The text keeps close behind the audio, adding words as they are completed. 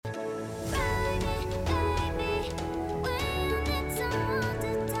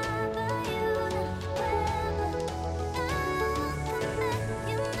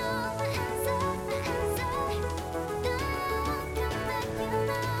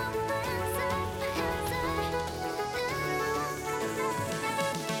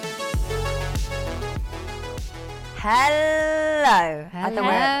Hello.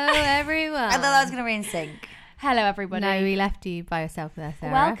 Everyone. I thought that was going to be in sync. Hello, everybody. No, we left you by yourself there,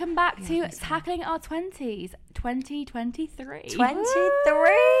 Sarah. Welcome back to Tackling Our 20s 2023.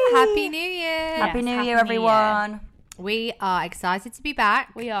 23. Happy New Year. Happy New Happy Year, New everyone. We are excited to be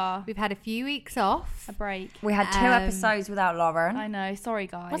back. We are. We've had a few weeks off. A break. We had 2 episodes without Lauren. I know. Sorry,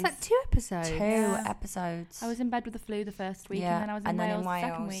 guys. Was that 2 episodes? 2 episodes. I was in bed with the flu the first week, Yeah, and then I was in Wales the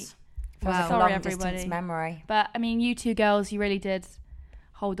second week. Feels like a Sorry, long everybody. distance memory. But, I mean, you two girls, you really did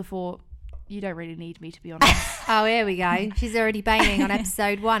hold the fort. You don't really need me, to be honest. Oh, here we go. She's already bailing on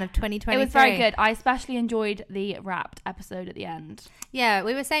episode 1 of 2023. It was very good. I especially enjoyed the wrapped episode at the end. Yeah,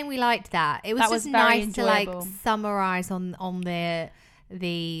 we were saying we liked that. It was That just was very nice to like enjoyable. summarize on the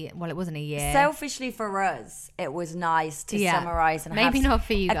well, it wasn't a year. Selfishly for us, it was nice to summarize and maybe have not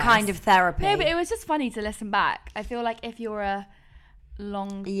for you a guys. kind of therapy. No, but it was just funny to listen back. I feel like if you're a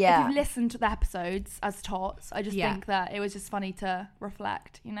if Yeah. you've listened to the episodes as tots, I just Yeah. think that it was just funny to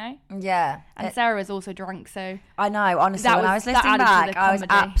reflect, you know? Yeah. And Sarah was also drunk, so I know, honestly, That when I was- was that listening added to back, the I was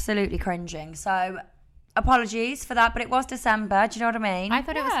comedy. absolutely cringing. So, apologies for that, but it was December. Do you know what I mean? I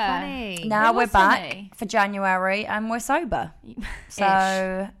thought it was Yeah. funny. Now It we're was back funny. for January and we're sober.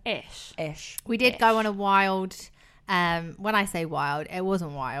 So, ish. We did go on a wild, when I say wild, it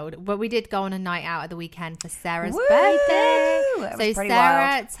wasn't wild, but we did go on a night out at the weekend for Sarah's Woo! birthday. It was So pretty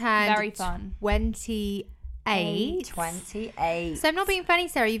Sarah wild. turned Very fun. 28. 28. So I'm not being funny,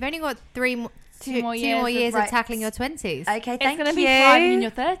 Sarah. You've only got two more years years of- of tackling your 20s. Okay, It's thank going to you. be thriving in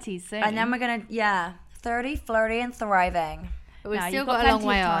your 30s soon. And then we're going to, 30, flirty and thriving. But we've No, still you've got got a long plenty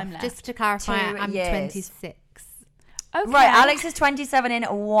way of off. time left. Just to clarify, 2 I'm years. 26. okay. Right, Alex is 27 in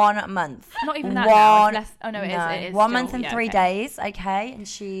 1 month. Not even that now. It's less, oh, no, it is. 1 still, month and yeah, 3 okay. days, okay? And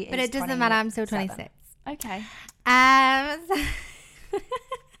she But is it doesn't matter. I'm still 27. 26. Okay.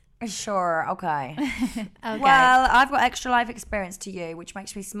 Sure, okay. Okay. Well, I've got extra life experience to you, which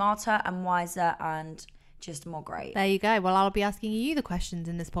makes me smarter and wiser and just more great. There you go. Well, I'll be asking you the questions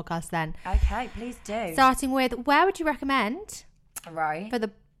in this podcast then. Okay, please do. Starting with, where would you recommend Right. for the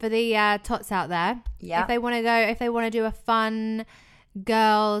tots out there? Yeah. If they want to do a fun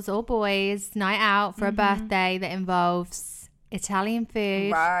girls or boys night out for a birthday that involves Italian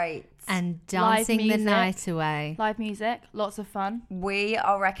food Right. and dancing the music. night away. Live music. Lots of fun. We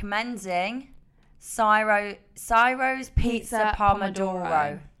are recommending Cyro's Pizza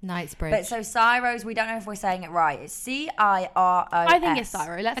Pomodoro. Knightsbridge. But so Cyro's, we don't know if we're saying it right. It's Cyros. I think it's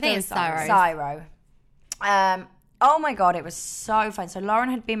Cyro. Let's I go think with it's Cyro. Cyro. Oh my god, it was so fun. So Lauren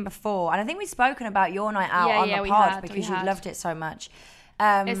had been before, and I think we've spoken about your night out on the we pod had, because we you had. loved it so much.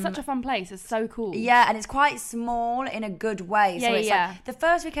 It's such a fun place. It's so cool. Yeah, and it's quite small in a good way. So Yeah, it's yeah. like the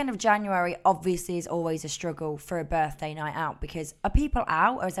first weekend of January obviously is always a struggle for a birthday night out because are people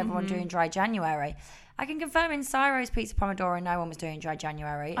out or is everyone Mm-hmm. doing dry January? I can confirm in Cyro's Pizza Pomodoro no one was doing dry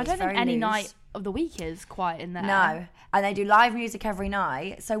January. It I was don't think very any loose. night of the week is quite in there. No. And they do live music every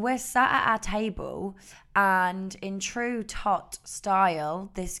night. So we're sat at our table and in true tot style,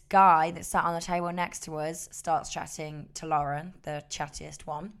 this guy that sat on the table next to us starts chatting to Lauren, the chattiest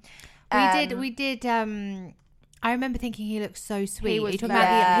one. We did. I remember thinking he looked so sweet. He was He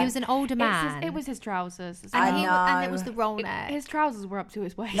very- was an older man. It was his trousers. as and, well. and it was the roll neck. His trousers were up to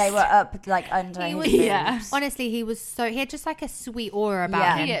his waist. They were up like under He his was, boobs. Yeah. Honestly, he had just like a sweet aura about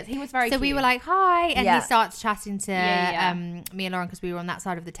Yeah. him. He is. He was very So cute. we were like, hi. And Yeah. he starts chatting to Yeah. me and Lauren because we were on that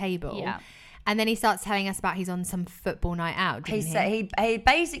side of the table. Yeah. And then he starts telling us about he's on some football night out. He Didn't he? said he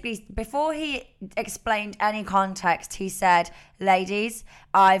basically before he explained any context, he said, "Ladies,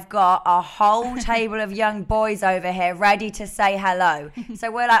 I've got a whole table of young boys over here ready to say hello." So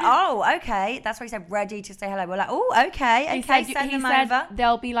we're like, "Oh, okay." That's what he said, ready to say hello. We're like, "Oh, okay, He okay, said, send he them said over."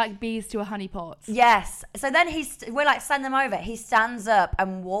 they'll be like bees to a honey pot. Yes. So then we're like, "Send them over." He stands up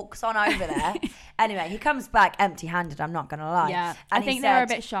and walks on over there. Anyway, he comes back empty-handed. I'm not gonna lie. Yeah. And I he think they were a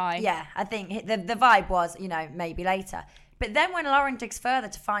said- bit shy. Yeah, I think the vibe was, maybe later. But then when Lauren digs further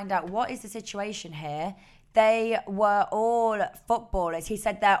to find out what is the situation here, they were all footballers. He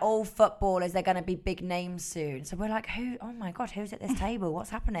said they're all footballers. They're going to be big names soon. So we're like, who? Oh my God, who's at this table? What's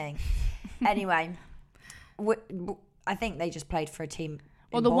happening? Anyway, I think they just played for a team.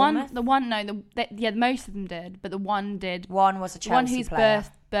 Well, most of them did, but the one did. One was a The one Chelsea whose player.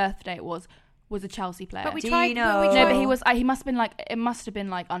 birthday it was a Chelsea player. But we Do tried. you know- But no, but he was. He must have been like. It must have been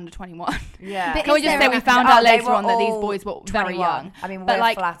like under 21. Yeah. But Can we is just there say a- we found Oh, out they later were on that these all boys were very 21. young. I mean, But, we're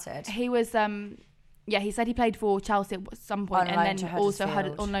like, flattered. He was. Yeah, he said he played for Chelsea at some point, On loan and to then also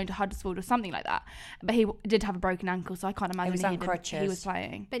Huddersfield. on loan to Huddersfield or something like that. But he did have a broken ankle, so I can't imagine was on he crutches. was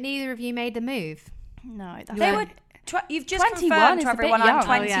playing. But neither of you made the move. No, that's They it. were You've just 21 confirmed is to a bit everyone I'm young.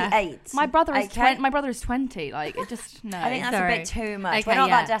 28. Oh, yeah. My brother is Okay. my brother is 20. Like it just no. I think that's Sorry. a bit too much. Okay, We're not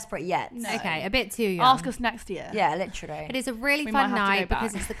yeah. that desperate yet. No. Okay, a bit too young. Ask us next year. Yeah, literally. But it's a really We fun might have to go night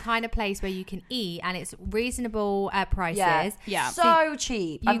because back. it's the kind of place where you can eat and it's reasonable prices. Yeah. Yeah. So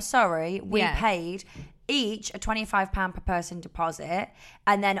cheap. I'm you- sorry. We Yeah. paid each a £25 per person deposit,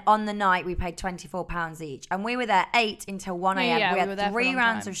 and then on the night we paid £24 each, and we were there 8 until 1 a.m. Yeah, we we were there had for a 3 long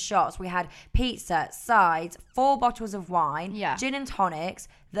rounds time. of shots. We had pizza, sides, 4 bottles of wine, Yeah. gin and tonics,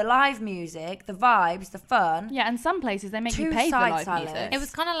 the live music, the vibes, the fun. Yeah, and some places they make you 2 pay for side live salads. music. It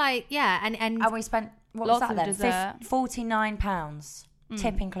was kind of like, yeah, and And we spent what Lots was that of then? dessert. £49,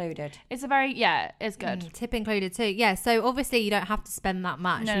 tip included. It's a very it's good. tip included too. Yeah, so obviously you don't have to spend that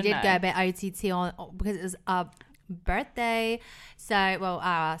much. No, We did no. go a bit OTT on because it was our birthday. So,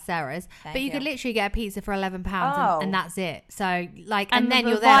 Sarah's. Thank but you could you. literally get a pizza for £11 Oh. and that's it. So, like, And and then the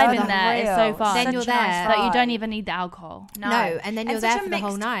you're vibe there. in for the- there is so Real. fun. Then Such you're a nice there. That you vibe. don't even need the alcohol. No, and then you're such there a for the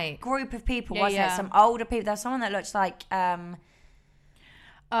whole mixed night. Group of people, Yeah, wasn't yeah. it? Some older people. There's someone that looks like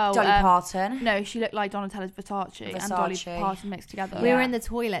Oh, Dolly Parton. No, she looked like Donatella's Versace and Dolly Versace. Parton mixed together. We Yeah. were in the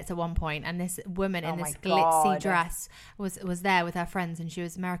toilets at one point, and this woman in Oh this my glitzy God. dress was there with her friends, and she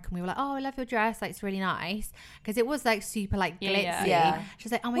was American. We were like, "Oh, I love your dress! Like, it's really nice," because it was like super like Yeah, glitzy. yeah. Yeah. She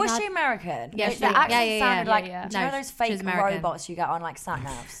was like, "Oh my Was god!" she American? Yeah, The she- accent yeah, yeah, sounded yeah. like, Yeah, yeah. do you know No, those she was fake American. robots you get on like sat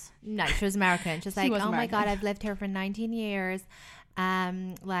navs? No, she was American. She's She like, was "Oh my American. god, I've lived here for 19 years.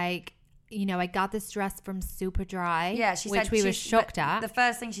 Like, you know, I got this dress from Superdry." Yeah, she which said we were she- shocked but at. The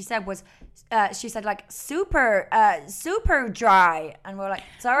first thing she said was, she said like super dry, and we are like,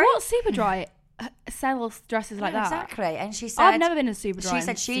 sorry, What Superdry sells dresses like that? exactly. And she said, I've never been to Superdry. She and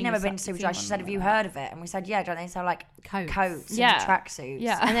said she'd seen never a- been to seen Superdry. one She said, have like you that. heard of it? And we said, yeah. Don't they sell like Coats. Yeah. and tracksuits?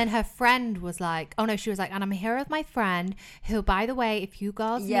 Yeah. And then her friend was like, "Oh no," she was like, "And I'm here with my friend who, by the way, if you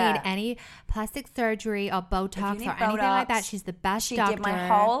girls Yeah. need any plastic surgery or Botox need or anything like that, Botox, she's the best She doctor." did my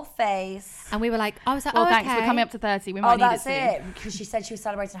whole face. And we were like, I was like, Well, "Oh, thanks. okay." We're coming up to 30. We might Oh, need that's it. it. Because she said she was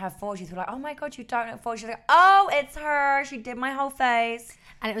celebrating her 40th. We're like, oh my God, you don't look 40. She's like, oh, it's her. She did my whole face.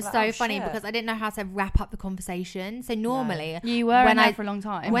 And it was Like, so oh, funny shit. because I didn't know how to wrap up the conversation. So normally, You were when in there I- for a long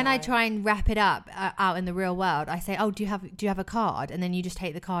time. when I try and wrap it up out in the real world, I say, "Oh, do you have a card?" And then you just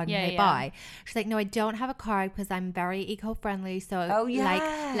take the card and Yeah, hit yeah. buy. She's like, "No, I don't have a card because I'm very eco-friendly. So, Oh, yeah. like,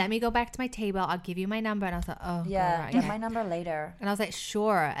 let me go back to my table. I'll give you my number." And I was like, "Oh, Yeah, God, get okay." my number later. And I was like,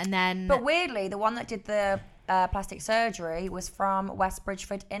 "Sure." And then, But weirdly, the one that did the plastic surgery was from West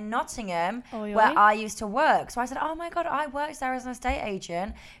Bridgeford in Nottingham, Oi, where oi. I used to work. So I said, oh my God, I worked there as an estate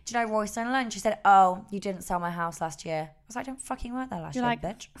agent. Do you know Royston Lund? She said, oh, you didn't sell my house last year. I was like, I don't fucking work there last You're year, like,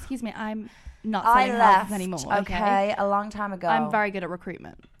 bitch. excuse me, I'm not I selling left houses anymore. okay, a long time ago. I'm very good at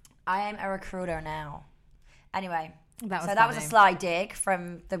recruitment. I am a recruiter now. Anyway, that was so that was a funny. sly dig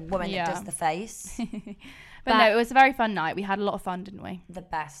from the woman Yeah. that does the face. But no, it was a very fun night. We had a lot of fun, didn't we? The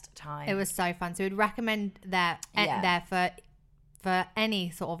best time. It was so fun. So we'd recommend that Yeah. there for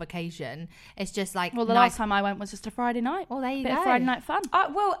any sort of occasion. It's just like Well, the nice. last time I went was just a Friday night. Well, there you Bit go. of Friday night fun. I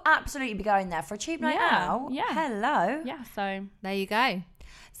will absolutely be going there for a cheap night Yeah, out. yeah. Hello. Yeah, so There you go.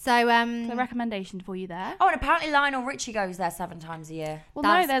 So a recommendation for you there. Oh, and apparently Lionel Richie goes there 7 times a year. Well,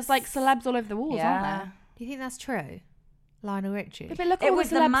 That's- no, there's like celebs all over the walls, Yeah. aren't there? do you think that's true? Lionel Richie. But look, It all was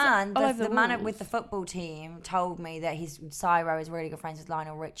the the celebs man, all the, over the man with walls. the football team told me that his Cyro is really good friends with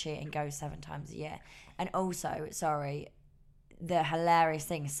Lionel Richie and goes 7 times a year. And also, sorry, the hilarious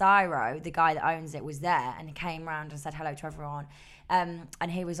thing, Cyro, the guy that owns it, was there and he came round and said hello to everyone. And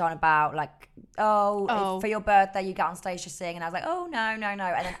he was on about like, Oh. if for your birthday you get on stage to sing. And I was like, oh, no. And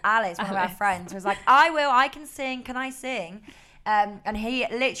then Alice, one of our Alice. friends, was like, I can sing. Can I sing? And he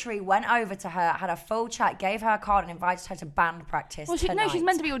literally went over to her, had a full chat, gave her a card and invited her to band practice Well, she's tonight.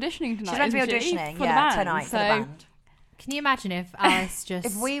 meant to be auditioning tonight. She's meant to be isn't she? auditioning, for yeah, the band, tonight so for the band. Can you imagine if Alice just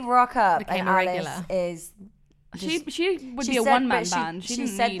If we rock up became and a Alice regular? is... She would she be a said- one man but she- band. She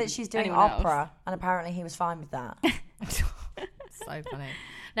didn't said need that she's doing anyone else. opera, and apparently he was fine with that. so funny.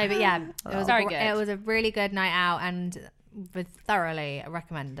 No, but yeah, it was Very a, good. It was a really good night out, and would thoroughly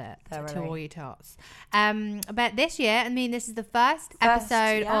recommend it to Thoroughly. all you tots. But this year, I mean, this is the first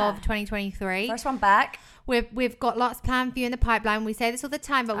episode yeah. of 2023. First one back. We've got lots planned for you in the pipeline. We say this all the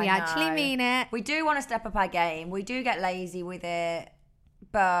time, but we I actually know. mean it. We do want to step up our game. We do get lazy with it,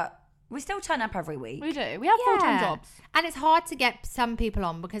 but we still turn up every week. We do. We have full-time Yeah. jobs. And it's hard to get some people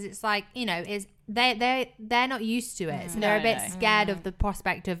on because it's like, you know, is they're not used to it, so they're a No, bit no. scared of the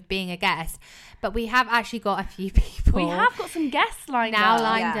prospect of being a guest. But we have actually got a few people. We have got some guests lined now up.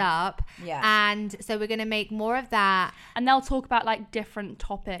 lined Yeah. up, Yeah. and so we're going to make more of that. And they'll talk about like different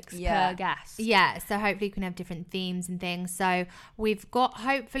topics Yeah. per guest. Yeah, so hopefully we can have different themes and things. So we've got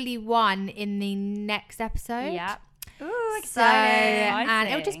hopefully one in the next episode. Yeah. Ooh, So, exciting. and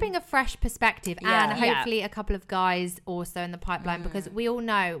it'll just bring a fresh perspective Yeah. and hopefully a couple of guys also in the pipeline because we all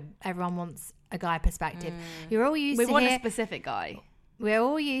know everyone wants a guy perspective. You're all used We to want hear, a specific guy. we're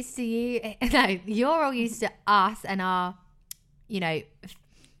all used to you. No, you're all used to us and our,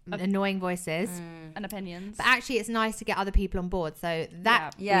 annoying voices. And opinions. But actually, it's nice to get other people on board. So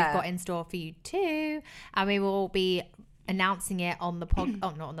that Yeah. we've got in store for you too, and we will be announcing it on the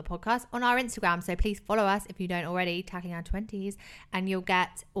not on the podcast, on our Instagram. So please follow us if you don't already, Tackling Our 20s, and you'll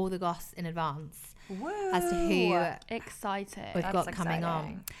get all the goss in advance as to who Exciting. we've That's got coming on.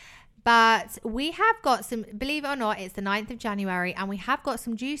 exciting. But we have got some, believe it or not, it's the 9th of January, and we have got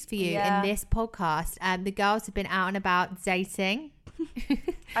some juice for you Yeah. in this podcast. And the girls have been out and about dating.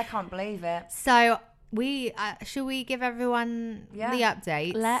 I can't believe it. So we should we give everyone Yeah. the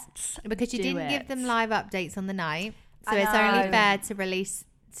updates? Let's Because you do didn't give it. them live updates on the night. So I it's only know. fair to release,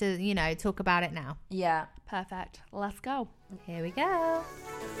 to, talk about it now. Yeah. Perfect. Let's go. Here we go.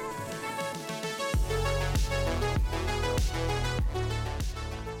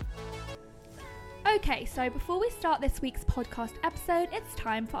 Okay, so before we start this week's podcast episode, it's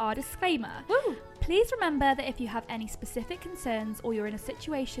time for our disclaimer. Please remember that if you have any specific concerns or you're in a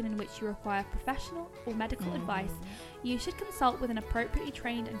situation in which you require professional or medical advice, you should consult with an appropriately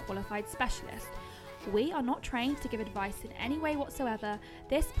trained and qualified specialist. We are not trained to give advice in any way whatsoever.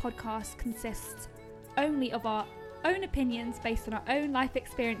 This podcast consists only of our own opinions based on our own life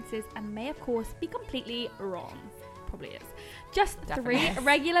experiences and may, of course, be completely wrong. Probably is. Just Definitely. 3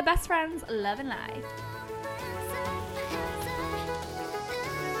 regular best friends, love and life.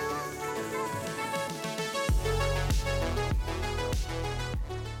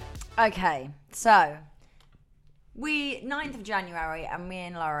 Okay, so 9th of January, and me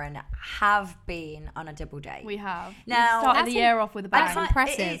and Lauren have been on a double date. We have. Now- we started That's the year off with a that's bang.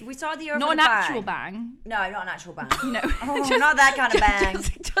 impressive. It is. We started the year off Not with an a bang. actual bang. No, not an actual bang. You know, Oh, not that kind of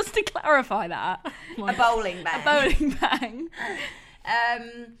bang. Just to clarify that. A bowling bang. A bowling bang.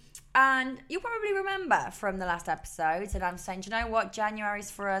 And you'll probably remember from the last episodes that I'm saying, do you know what?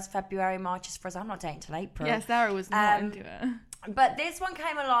 January's for us, February, March is for us. I'm not dating till April. Yeah, Sarah was not Um, into it. But this one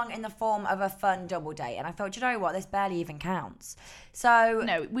came along in the form of a fun double date. And I thought, do you know what? This barely even counts. So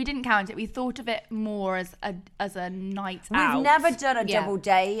No, we didn't count it. We thought of it more as a night out. we've never done a Yeah. double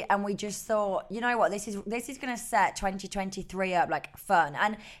date, and we just thought, you know what, this is going to set 2023 up like fun.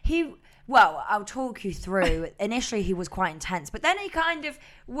 And I'll talk you through. Initially, he was quite intense, but then he kind of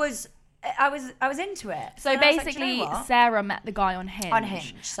was. I was into it. So And I was like, basically, do you know what? Sarah met the guy on Hinge. On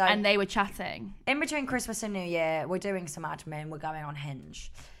Hinge, so- and they were chatting. In between Christmas and New Year, we're doing some admin. We're going on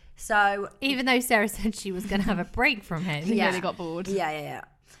Hinge. So Even though Sarah said she was going to have a break from him. Yeah, they got bored. yeah.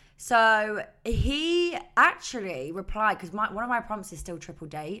 So he actually replied, because one of my prompts is still triple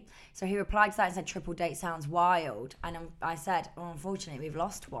date. So he replied to that and said, triple date sounds wild. And I said, well, unfortunately, we've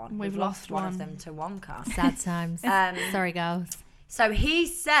lost one. We've lost one one. of them to Wonka. Sad times. Sorry, girls. So he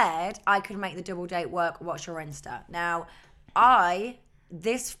said I could make the double date work. What's your Insta? Now,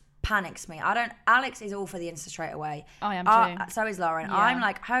 this panics me. Alex is all for the Insta straight away. I am too. So is Lauren. Yeah. I'm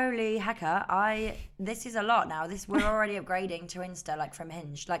like, holy hecker, this is a lot now. We're already upgrading to Insta, like from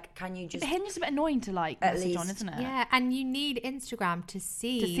Hinge. Like, can you just... Hinge is a bit annoying to At message on, least. isn't it? Yeah, and you need Instagram to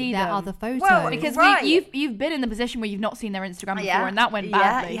see them. their other photos. Well, Because Right. you've been in the position where you've not seen their Instagram before, and that went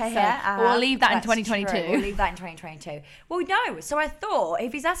badly. Yeah, so we'll leave that in That's 2022. true. We'll leave that in 2022. Well, no. So I thought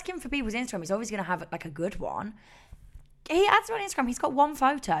if he's asking for people's Instagram, he's always going to have like a good one. He adds on Instagram. He's got one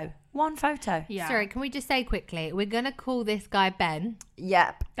photo. One photo. Yeah. Sorry, can we just say quickly, we're going to call this guy Ben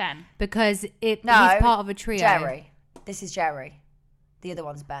Yep. Ben. because he's No. part of a trio. Jerry. This is Jerry. The other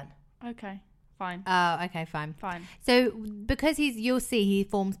one's Ben. Okay. Fine. Oh, okay, fine. Fine. So because you'll see he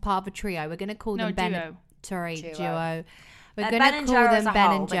forms part of a trio, we're going to call No, them Ben. duo. Sorry, Duo. duo. We're Ben going to and call Jerry them as a Ben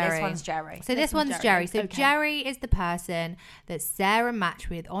whole, and but Jerry. this one's Jerry. So this one's one's Jerry. Jerry. So Okay. Jerry is the person that Sarah matched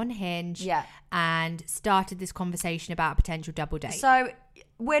with on Hinge Yeah. and started this conversation about a potential double date. So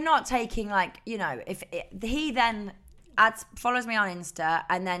we're not taking he then follows me on Insta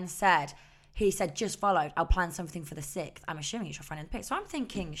and then he said, just followed, I'll plan something for the 6th. I'm assuming it's your friend in the pic. So I'm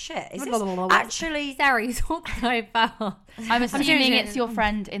thinking, shit, is this actually... Sarah, you talk so fast. I'm assuming assuming it's your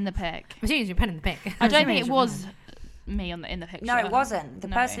friend in the pic. I'm assuming you're pen in the pic. I don't think it was me in the picture. No, it wasn't. The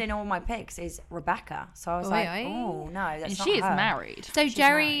No. person in all my pics is Rebecca. So I was Oi, like, oi. oh, no, that's And not she is her. married. So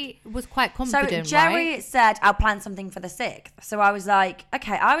Jerry was quite So confident, Jerry right? said, I'll plan something for the 6th. So I was like,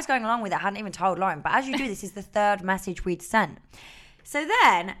 okay, I was going along with it. I hadn't even told Lauren. But as you do, this is the 3rd message we'd sent. So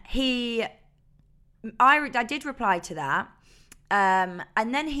then I did reply to that. And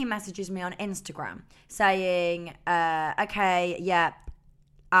then he messages me on Instagram saying, okay, yeah,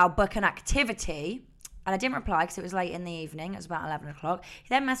 I'll book an activity and I didn't reply because it was late in the evening. It was about 11 o'clock. He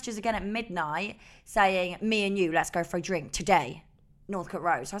then messages again at midnight saying, me and you, let's go for a drink today, Northcote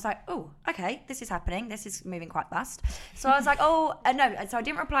Road. So I was like, oh, okay, this is happening. This is moving quite fast. So I was like, no. So I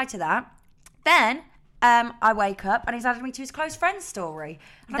didn't reply to that. Then I wake up and he's added me to his close friends story.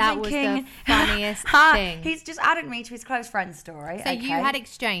 And That I'm was thinking, the funniest thing. He's just added me to his close friends story. So you had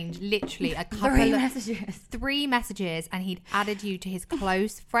exchanged literally a couple three messages, and he'd added you to his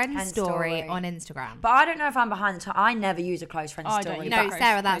close friend story on Instagram. But I don't know if I'm behind the time. I never use a close friend I story. don't use No, Close-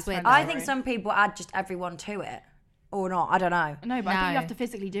 Sarah, that's close weird. friend I story. think some people add just everyone to it. Or not. I don't know. No, but I think you No. have to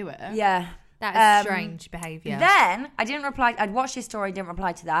physically do it. Yeah. That is strange behaviour. Then I didn't reply. I'd watched his story, didn't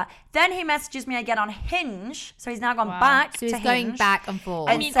reply to that. Then he messages me again on Hinge. So he's now gone back So to he's going Hinge. back and forth.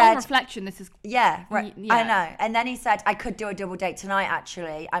 I And mean, said- on reflection, this is Yeah, right. Yeah. I know. And then he said, I could do a double date tonight,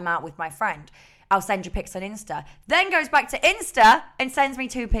 actually. I'm out with my friend. I'll send you pics on Insta. Then goes back to Insta and sends me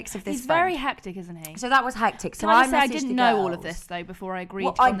 2 pics of this he's friend. very hectic, isn't he? So that was hectic. So Can I just say I messaged didn't the know all of girls. this though before I agreed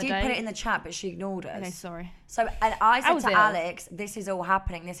Well, on I the did date. put it in the chat, but she ignored us. Okay, sorry. So, and I said was to ill. Alex, this is all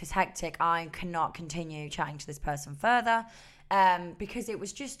happening. This is hectic. I cannot continue chatting to this person further because it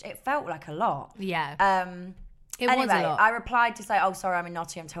was just, it felt like a lot. Yeah. It Anyway, was a lot. I replied to say, oh, sorry, I'm in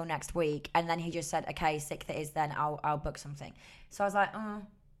Nottingham until next week. And then he just said, okay, sick that is then, I'll book something. So I was like,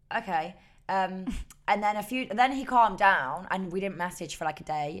 okay. And then he calmed down and we didn't message for like a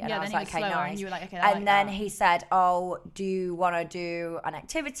day. And Yeah, I was then he like, was okay, slower nice. and you were like, okay, I and like then that. he said, oh, do you want to do an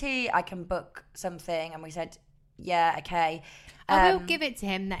activity? I can book something. And we said, yeah, okay. I will give it to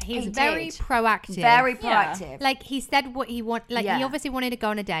him that he's he very did. proactive. Very Yeah. proactive. Like he said what he want. Like he Yeah. obviously wanted to go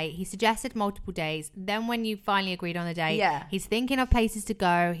on a date. He suggested multiple days. Then when you finally agreed on a date, Yeah. he's thinking of places to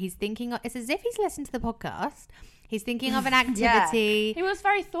go. He's thinking. It's as if he's listened to the podcast. He's thinking of an activity. He was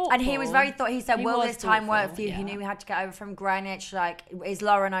very thoughtful. And he was very he said, He will was this time work thoughtful, for you? yeah. He knew we had to get over from Greenwich. Like, is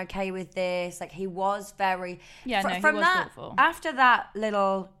Lauren okay with this? Like, he was very... Yeah, no, he from was that, thoughtful. After that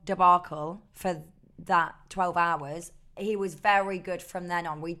little debacle for that 12 hours, he was very good from then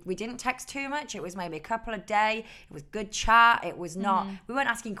on. We didn't text too much. It was maybe a couple a day. It was good chat. It was not... We weren't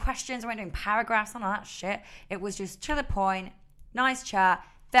asking questions. We weren't doing paragraphs, none of that shit. It was just to the point, nice chat,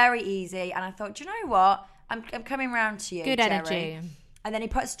 very easy. And I thought, do you know what? I'm coming round to you, Good Jerry. energy. And then he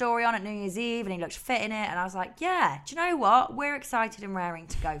put a story on at New Year's Eve and he looked fit in it. And I was like, yeah, do you know what? We're excited and raring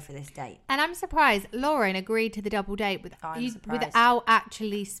to go for this date. And I'm surprised Lauren agreed to the double date I'm surprised. without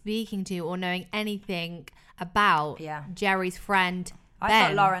actually speaking to or knowing anything about Yeah. Jerry's friend. I Ben.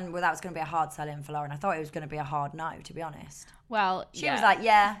 thought Lauren, that was going to be a hard sell in for Lauren. I thought it was going to be a hard no, to be honest. Well, She was like,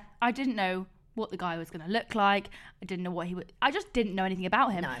 yeah. I didn't know what the guy was going to look like. I didn't know what he would. I just didn't know anything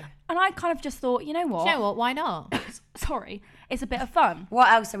about him. No. And I kind of just thought, you know what? Do you know what? Why not? Sorry, it's a bit of fun. What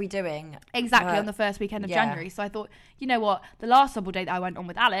else are we doing? Exactly, on the first weekend of yeah. January. So I thought, you know what? The last double date that I went on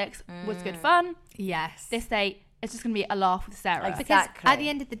with Alex was good fun. Yes. This date, it's just going to be a laugh with Sarah. Exactly. Because at the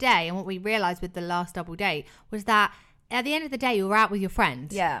end of the day, and what we realised with the last double date was that at the end of the day, you're out with your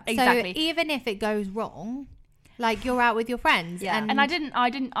friends. Yeah. Exactly. So even if it goes wrong, like you're out with your friends. Yeah. And I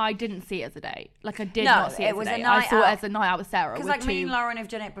didn't see it as a date. Like I did No, not see it, it as was a a date. night I saw it out. as a night out with Sarah. Because with like me two and Lauren have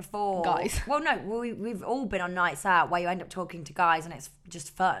done it before. guys. Well, no, we've all been on nights out where you end up talking to guys and it's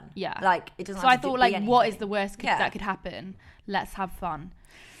just fun. Yeah. Like, it doesn't So have I to thought, be like, anything. what is the worst Yeah. that could happen? Let's have fun.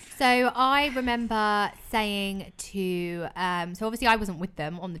 So I remember saying to, so obviously I wasn't with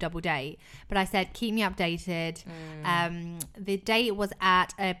them on the double date, but I said, keep me updated. The date was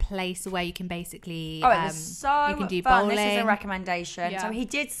at a place where you can basically, Oh, it was so you can do fun. bowling. This is a recommendation. Yeah. So he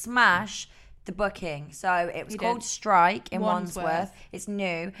did smash the booking. So it was He called did. Strike in Wandsworth. Wandsworth. It's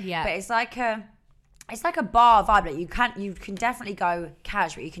new. Yeah. But it's like a bar vibe. Like you can definitely go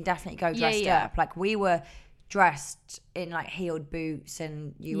cash, but you can definitely go Yeah, dressed yeah. up. Like we were dressed in like heeled boots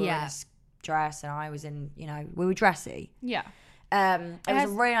and you were in Yeah. a dress and I was in, we were dressy. Yeah. It was has-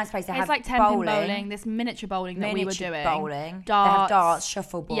 a really nice place. They It's have like 10 bowling, this miniature bowling that we were miniature doing. bowling. They have darts,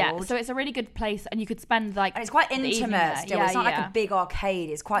 shuffleboard. Yeah, so it's a really good place and you could spend like... and it's quite the evening intimate there. still. Yeah, It's not like yeah. a big arcade.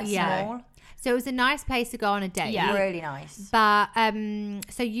 It's quite Yeah. small. So it was a nice place to go on a date. Yeah. Really nice. But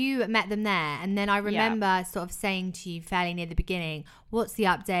so you met them there, and then I remember sort of saying to you fairly near the beginning, "What's the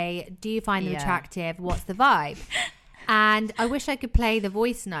update? Do you find them Yeah. attractive? What's the vibe?" And I wish I could play the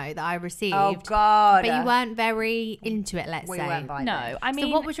voice note that I received. Oh God! But you weren't very into it. Let's We say. weren't vibing. No, I mean...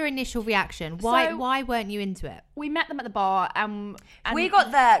 So what was your initial reaction? Why So- why weren't you into it? We met them at the bar and We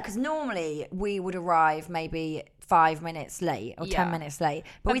got there because normally we would arrive maybe 5 minutes late or 10 Yeah. minutes late,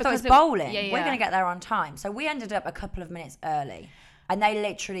 but But we thought it was because bowling. yeah, We're yeah. going to get there on time, so we ended up a couple of minutes early, and they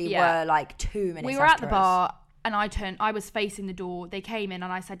literally Yeah. were like 2 minutes. we were at after the us. bar and I was facing the door. They came in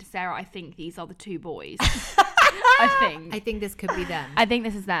and I said to Sarah, I think these are the two boys. think. I think this could be them. I think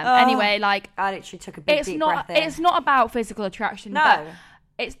this is them. Oh. Anyway, like I literally took a big deep breath in. it's not about physical attraction. No. But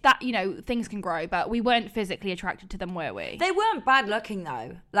it's that, you know, things can grow, but we weren't physically attracted to them, were we? They weren't bad looking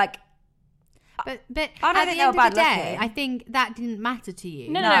though. Like, But I don't at think the they end were of the bad day, looking. I think that didn't matter to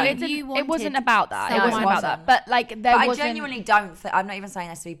you. No, No. it You wasn't wanted about that. It someone- wasn't It about wasn't. that. But like, there but I wasn't. genuinely don't think, I'm not even saying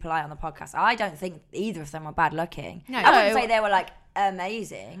this to be polite on the podcast. I don't think either of them were bad looking. No. I wouldn't No. say they were like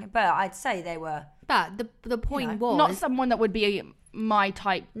amazing, but I'd say they were. But the point was not someone that would be my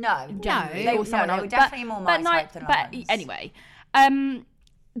type. No. Generally, No. or someone they else. were definitely more my type than But Lauren's. anyway,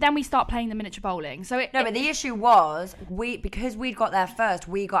 then we start playing the miniature bowling. So No, but the issue was because we'd got there first,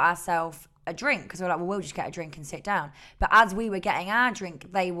 we got ourselves a drink because we were like, well, we'll just get a drink and sit down. But as we were getting our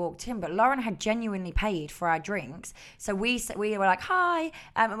drink, they walked in. But Lauren had genuinely paid for our drinks, so we were like, hi,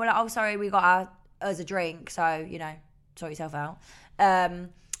 and we're like, oh, sorry, we got us a drink, so you know, sort yourself out.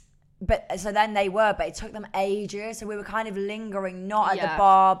 But so then but it took them ages. So we were kind of lingering, not at the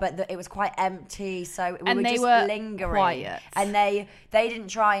bar, but it was quite empty. So we were just lingering. Quiet. And they didn't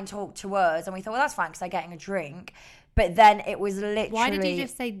try and talk to us. And we thought, well, that's fine because they're getting a drink. But then it was literally. Why did you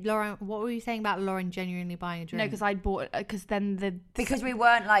just say Lauren? What were you saying about Lauren genuinely buying a drink? no, because I bought because then because we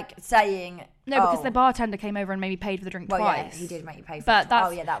weren't like saying. because the bartender came over and maybe paid for the drink Well, twice. yeah, he did make you pay for But it.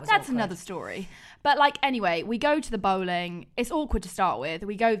 that's, that was that's awkward. another story. But like, anyway, we go to the bowling. It's awkward to start with.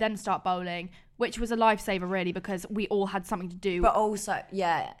 We go then start bowling, which was a lifesaver really because we all had something to do. But also,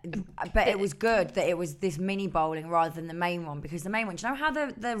 yeah, but it was good that it was this mini bowling rather than the main one because the main one. Do you know how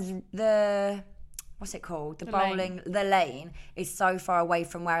the what's it called? The bowling, the lane is so far away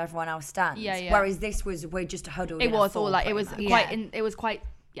from where everyone else stands. Yeah. Whereas this we're just huddled. it in a was full, all like it pretty was much. quite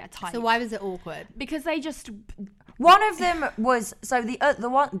tight. So why was it awkward? Because they just One of them was the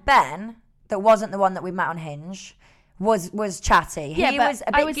one Ben that wasn't the one that we met on Hinge was chatty. yeah, he but was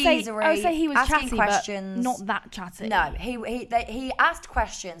a bit I would geezery. say he was asking chatty, questions. but not that chatty. No, he asked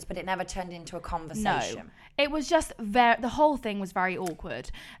questions, but it never turned into a conversation. No. It was just the whole thing was very awkward.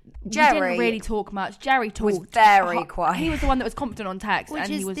 Jerry we didn't really talk much. Jerry talked. was very quiet. He was the one that was confident on text, and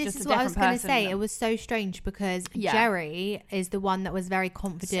he was this just is a what I different was going to person. say. It was so strange because Yeah. Jerry is the one that was very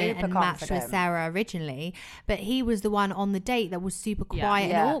confident Super and matched with confident. Sarah originally, but he was the one on the date that was super Yeah. quiet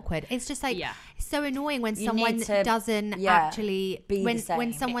Yeah. and awkward. It's just like Yeah. it's so annoying when You someone need to, doesn't yeah, actually be the when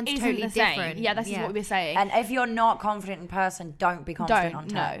same. someone's It isn't totally the same. different. Yeah, this is what we were saying. And if you're not confident in person, don't be confident on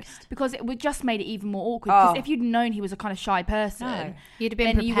Don't no, text. because it would just made it even more awkward. Because Oh. if you'd known he was a kind of shy person, No. You'd have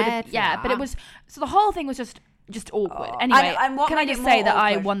been then you would prepared. have. for Yeah, that. but it was so the whole thing was just awkward. Oh. Anyway, And what can I made it just say more that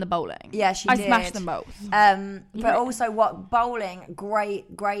I awkward- won the bowling? Yeah, she I did. smashed them both. But also what bowling, great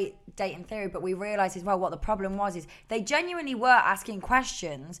date in theory, but we realised as well what the problem was is they genuinely were asking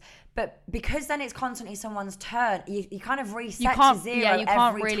questions, but because then it's constantly someone's turn, you kind of reset can't- to zero yeah, you can't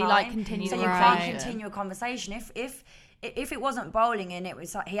every really, time. like, continue so the you can't conversation. continue a conversation. If it wasn't bowling and it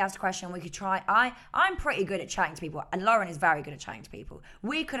was like he asked a question, we could try. I'm pretty good at chatting to people, and Lauren is very good at chatting to people.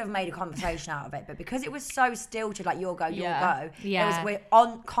 We could have made a conversation out of it, but because it was so stilted, like you'll go, you'll Yeah. go. Yeah. We're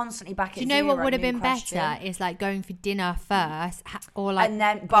on constantly back at Do you know what zero, would have new been question. better? Is like going for dinner first, or like and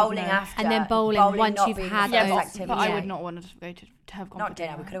then bowling no. after, And then bowling once not you've being had the Yeah, first those- activity. but I Yeah. would not want to go to have Not confidence.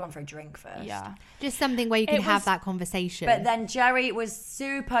 dinner. We could have gone for a drink first. Yeah. just something where you can It have was- that conversation. But then Jerry was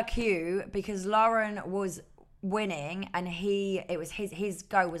super cute because Lauren was winning and it was his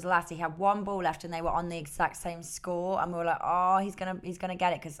go was last. He had one ball left and they were on the exact same score, and we were like, oh, he's gonna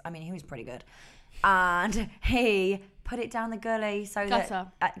get it because I mean he was pretty good, and he put it down the gully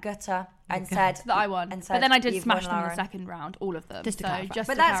gutter and said that I won. and said, But then I did "You've smash won, them in the Lauren." second round, all of them. Just to clarify. just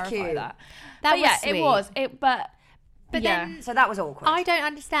But to that's clarify cute. that. That But yeah, was sweet. it was. But yeah. then So that was awkward. I don't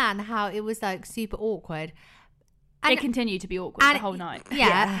understand how it was like super awkward. It continued to be awkward the whole night.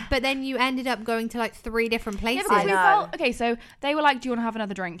 Yeah, but then you ended up going to like 3 different Yeah, places. because we know. felt okay. So they were like, "Do you want to have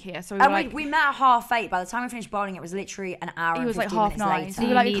another drink here?" So we were and like, we met at 8:30. By the time we finished bowling, it was literally an hour. it and was like 15 half minutes 9. later. So we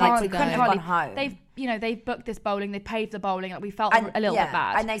were like, You we needed can't, to we go. couldn't Couldn't hardly. have gone home. They've booked this bowling. They paid for the bowling. Like we felt a little bit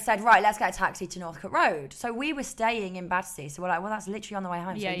bad. And they said, right, let's get a taxi to Northcote Road. So we were staying in Battersea. So we're like, well, that's literally on the way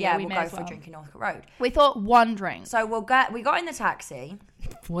home. So Yeah, we we'll may go as for a well. drink in Northcote Road. we thought one drink. So we got in the taxi.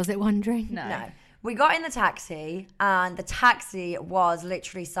 Was it one drink? No. We got in the taxi, and the taxi was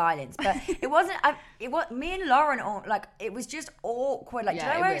literally silence. But it wasn't. It was me and Lauren. It was just awkward. Like, Yeah, do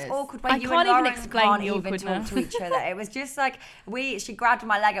you know it where it's was. awkward when I you can't and even Lauren explain can't the even awkwardness. talk to each other? It was just like she grabbed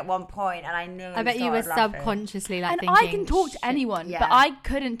my leg at one point, and I knew. I bet you were subconsciously like And thinking, I can talk to "Shit." anyone, Yeah. but I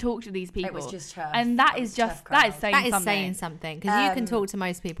couldn't talk to these people. was just tough. and that It is was just tough that is crowd. saying That is something. saying something because you can talk to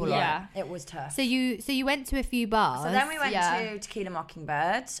most people. like yeah. It was tough. So you went to a few bars. So then we went Yeah. to Tequila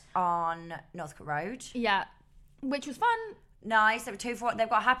Mockingbird on Northcote Road. Yeah, which was fun. nice. They were 2 for. They've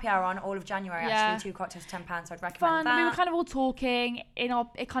got a happy hour on all of January. Yeah. Actually, 2 cocktails for £10. So I'd recommend Fun. that. We were kind of all talking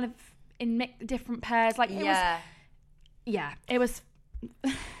in different pairs. Like it was. Yeah, it was.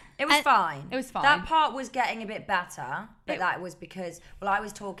 It was fine. It was fine. That part was getting a bit better, but that was because, I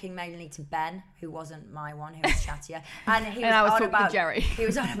was talking mainly to Ben, who wasn't my one, who was chattier, and I was on talking about to Jerry. He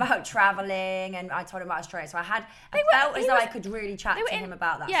was on about traveling, and I told him about Australia. So I felt as though I could really chat to him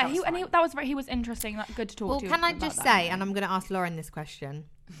about that. Yeah, so he was interesting. Like, good to talk to. Well, can I just say, and I'm going to ask Lauren this question,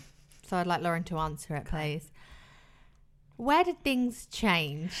 so I'd like Lauren to answer it, please. Where did things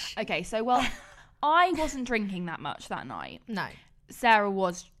change? Okay, so I wasn't drinking that much that night. No, Sarah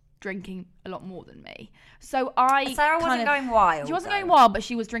was drinking a lot more than me. So Sarah wasn't going wild. She wasn't going wild, but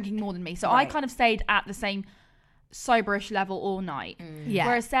she was drinking more than me. So Right. I kind of stayed at the same soberish level all night. Yeah.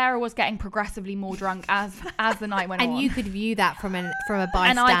 Whereas Sarah was getting progressively more drunk as the night went on. and you could view that from a and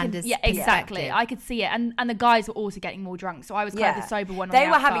bystander's exactly. perspective. I could see it, and the guys were also getting more drunk. So I was kind of the sober one. They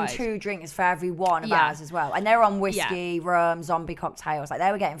on were the having outside. 2 drinks for every one of Yeah. ours as well, and they were on whiskey, rum, zombie cocktails. Like,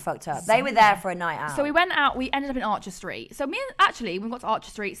 they were getting fucked up. They were there for a night out. So we went out. We ended up in Archer Street. So when we got to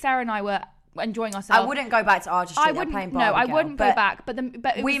Archer Street, Sarah and I were enjoying ourselves. I wouldn't go back to Archer Street. I wouldn't. Playing No, Barbie I Girl, wouldn't go back. But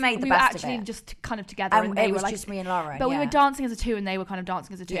we made the we best were of actually it. just kind of together, And and they it was were like, just me and Lauren. But we yeah. were dancing as a 2, and they were kind of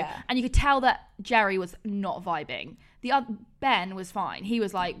dancing as a 2, Yeah. and you could tell that Jerry was not vibing. The other Ben was fine. He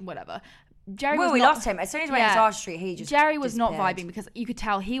was like whatever. Jerry was we not, lost him as soon as we went into Archer Street. He just Jerry was not disappeared. vibing because you could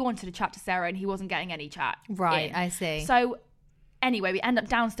tell he wanted to chat to Sarah, and he wasn't getting any chat. Right, in. I see. So. Anyway, we end up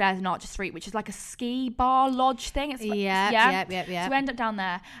downstairs in Archer Street, which is like a ski bar lodge thing. It's Yeah. So we end up down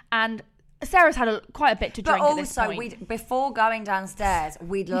there, and Sarah's had quite a bit to But drink at this also, point. before going downstairs,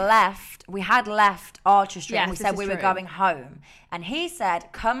 we had left Archer Street, Yes, and we this said is we were true. going home. And he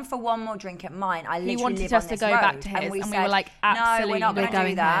said, "Come for one more drink at mine. I literally He wanted live us on to this go road." back to his, and we said, were like, "No, we're absolutely not going not. to do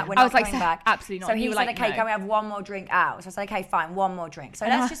Going that. home. We're I not was like, coming back." absolutely not. So And he you were said, like, "Okay, no. can we have one more drink out?" So I said, "Okay, fine, one more drink." So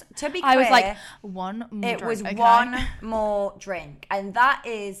And let's just, to be clear, I was like, one more it drink, was okay? one more drink, and that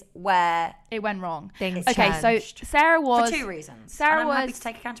is where It went wrong. Things Okay, so changed. Sarah was... for 2 reasons. Sarah and I'm happy was- to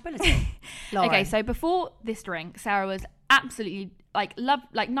take accountability. Lauren. Okay, so before this drink, Sarah was absolutely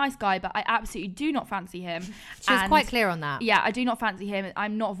nice guy, but I absolutely do not fancy him. she was And quite clear on that. Yeah, I do not fancy him.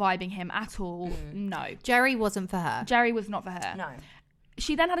 I'm not vibing him at all. No. Jerry wasn't for her. Jerry was not for her. No.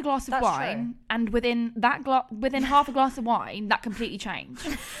 She then had a glass of That's wine, true. and within half a glass of wine, that completely changed.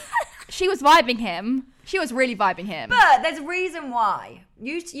 She was vibing him. She was really vibing him. But there's a reason why.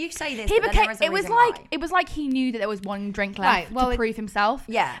 You say this, He but then became. there is a It was reason like why. it was like he knew that there was one drink left Right, well, to prove himself.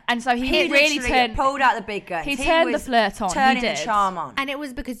 Yeah. and so he literally really turned. pulled out the big guns. He turned the was flirt on. He turning did. the charm on. And it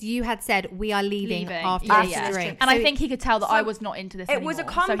was because you had said we are leaving after Yeah, this yeah. drink. And So- I think he could tell that so I was not into this. it was a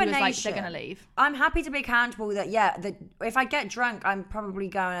anymore. So he was like, combination. they're gonna leave. I'm happy to be accountable that if I get drunk, I'm probably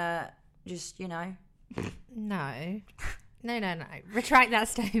gonna just No. Retract that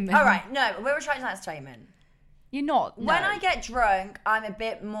statement. All right, no, we're retracting that statement. You're not. When no. I get drunk, I'm a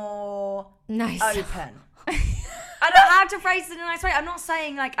bit more Nice. open. I don't have to phrase it in a nice way. I'm not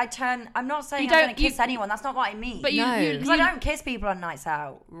saying I'm not saying You I'm going don't- to kiss you- anyone. That's not what I mean. But you, No. you, Because you I don't kiss people on nights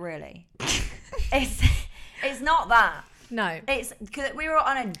out, really. It's not that. No. It's because we were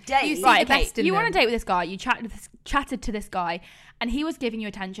on a date. You see right, the okay. best in You were on a them. date with this guy. You chatted to this guy, and he was giving you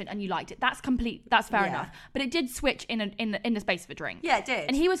attention, and you liked it. That's complete. That's fair Yeah. enough. But it did switch in the space of a drink. Yeah, it did.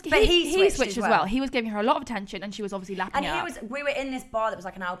 And he But he switched as well. He was giving her a lot of attention, and she was obviously lapping And it up. we were in this bar that was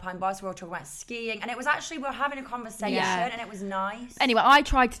like an alpine bar, so we were talking about skiing, and it was actually, we were having a conversation, Yeah. and it was nice. Anyway, I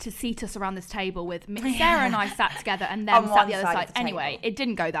tried to seat us around this table with Sarah and I sat together and then On sat one the other side side. of the Anyway, table. it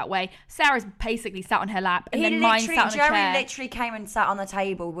didn't go that way. Sarah's basically sat on her lap and then mine sat on a Jerry chair. literally came and sat on the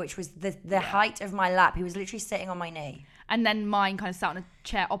table, which was the height of my lap. He was literally sitting on my knee. And then mine kind of sat on a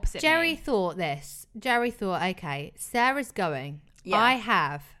chair opposite Jerry me. thought this. Jerry thought, okay, Sarah's going. Yeah. I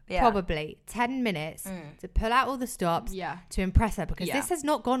have Yeah. probably 10 minutes to pull out all the stops Yeah. to impress her because Yeah. this has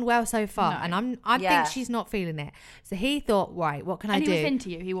not gone well so far. No. And I Yeah. think she's not feeling it. So he thought, right, what can And I he do? was into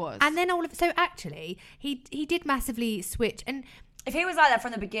you, he was. And then so actually, he did massively switch. And If he was like that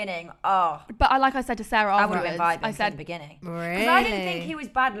from the beginning, But like I said to Sarah I would have afterwards, been vibing I from said, the beginning. really, Because I didn't think he was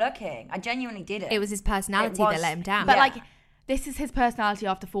bad looking. I genuinely didn't. it was his personality It was- that let him down. but Yeah. like, this is his personality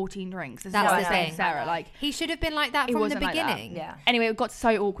after 14 drinks. This is That's what the I was saying thing. to Sarah. Like, he should have been like that He from the wasn't like that. beginning. Yeah. anyway, it got so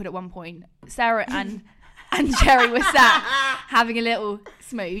awkward at one point. Sarah and Jerry were sat having a little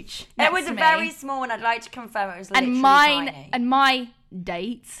smooch. It next was to a me. very small one. I'd like to confirm it was literally and mine tiny. and my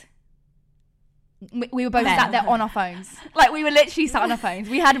date. We were both Ben. sat there on our phones. Like we were literally sat on our phones.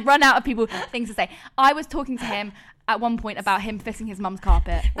 We had run out of things to say. I was talking to him at one point about him fixing his mum's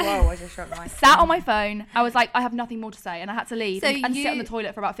carpet. Whoa, I just dropped my Sat on my phone. I was like, I have nothing more to say, and I had to leave So and sit on the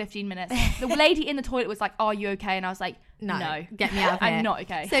toilet for about 15 minutes. The lady in the toilet was like, "Are you okay?" And I was like, "No, get me out of here. I'm not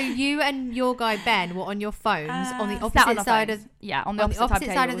okay." So you and your guy Ben were on your phones on the Sat opposite on our side phones. of on the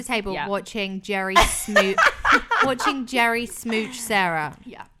opposite side of the table, Yeah. watching Jerry smooch Sarah.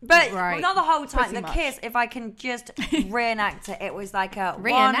 Yeah. But Right. not the whole time. Pretty The much. kiss, if I can just reenact it, it was like a 1,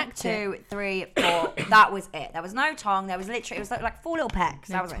 Reenact 2, 3, 4. That was it. There was no tongue. There was literally, it was like 4 little pecks.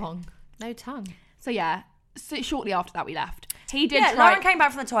 That No was it. tongue. No tongue. So yeah. So shortly after that, we left. He did Yeah, try. Lauren came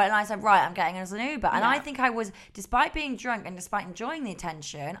back from the toilet and I said, right, I'm getting us an Uber. And Yeah. I think I was, despite being drunk and despite enjoying the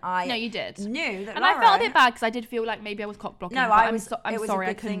attention, No, you did. knew that And I felt a bit bad because I did feel like maybe I was cock blocking. No, but I I'm was- I'm it was a sorry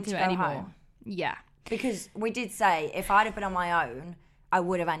I good thing couldn't do to it go anymore. home. Yeah. Because we did say, if I'd have been on my own, I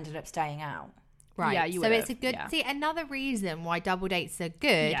would have ended up staying out. Right. Yeah, you so it's a would've, good yeah. see another reason why double dates are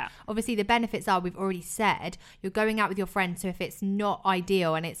good. Yeah. Obviously the benefits are we've already said you're going out with your friends, so if it's not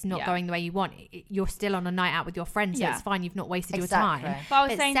ideal and it's not Yeah. going the way you want, you're still on a night out with your friends, so Yeah. it's fine, you've not wasted Exactly. your time. But I was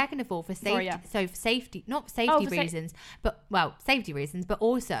But saying- second of all, for safety, Sorry, yeah. so for safety, not safety for reasons, but safety reasons, but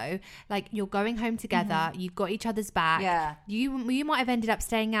also like you're going home together, you've got each other's back. Yeah. You might have ended up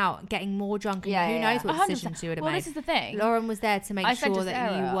staying out, getting more drunk, and Yeah, who yeah. knows what 100%. decisions you would have Well, made. this is the thing. Lauren was there to make I said sure to that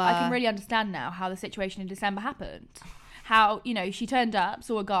Sarah, you were. I can really understand now how the situation in December happened. How, she turned up,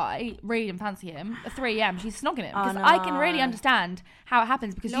 saw a guy, really didn't fancy him. At 3 a.m, she's snogging him. Because I can really understand how it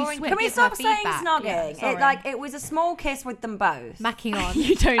happens because Lauren, you switch. Can we Give stop her saying feedback. snogging? Yeah, sorry. It was a small kiss with them both. macking on.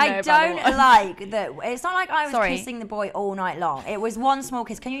 You don't know I about don't the one. like that. It's not like I was Sorry. kissing the boy all night long. It was one small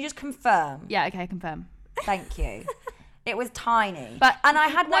kiss. Can you just confirm? Yeah, okay, confirm. Thank you. It was tiny. But and I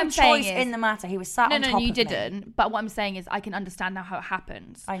had what no I'm saying choice is- in the matter. He was sat No, on top no, you of me. didn't. But what I'm saying is I can understand now how it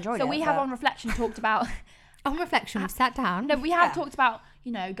happens. I enjoyed so it, we have but- on reflection talked about... On reflection, we've sat down. No, we have Yeah. talked about,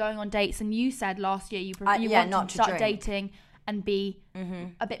 going on dates, and you said last year you yeah, want not to to start drink. dating and be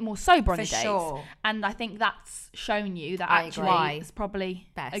a bit more sober on For the dates. sure. And I think that's shown you that I actually agree. it's probably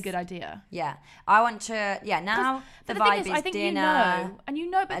Best. a good idea. Yeah. I want to, now the But vibe thing is, I think dinner. you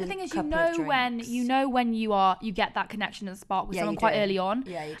know, and but a the thing is, couple of when drinks. when you get that connection and spark with Yeah, someone you quite do. early on.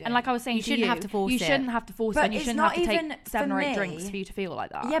 Yeah, you do. And like I was saying, You shouldn't have to force You it. shouldn't have to force But it, and you it's shouldn't not have to even take 7 for or 8 me. drinks for you to feel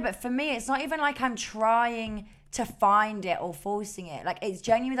like that. Yeah, but for me, it's not even like I'm trying to find it or forcing it. Like, it's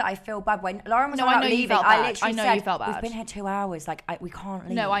genuine that I feel bad. When Lauren was No, talking I about know you leaving, felt I bad. literally I know said, you felt bad. we've been here 2 hours. Like, we can't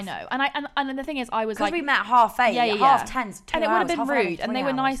leave. No, I know, and the thing is, I was Because like, we met half 8, half 10, 2 and it would hours, have been half an hour, rude, and 3 they were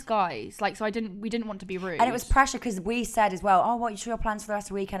hours. nice guys. Like, so we didn't want to be rude, And it was pressure because we said as well, oh, what are your plans for the rest of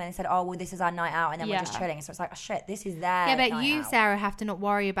the weekend? And they said, oh, well, this is our night out, and then we're just Yeah. chilling. So it's like, oh, shit, this is their Yeah, but night you, out. Sarah, have to not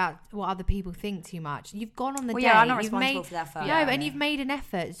worry about what other people think too much. You've gone on the Well, date. yeah, I'm not you've responsible made, for their fun. No, Yeah. and you've made an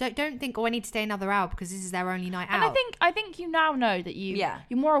effort. So don't think, I need to stay another hour because this is their only night And out. I think you now know that you're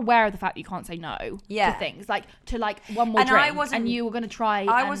more aware of the fact that you can't say no Yeah. to things, like to one more And I drink, wasn't- and you were going to try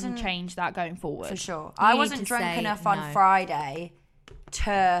I and wasn't- change that going forward. For sure. You I need wasn't to drunk say enough on no. Friday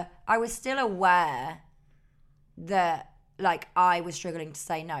I was still aware that, like, I was struggling to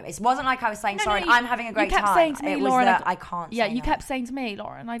say no. It wasn't like I was saying, No, sorry, you- I'm having a great you kept time. saying to me, it was Lauren, that I can't Yeah, say you no. kept saying to me,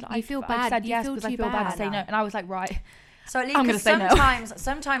 Lauren, I feel I bad. said You yes feel because I too feel bad bad. to say no, and I was like, right. So at least I'm gonna 'cause say no.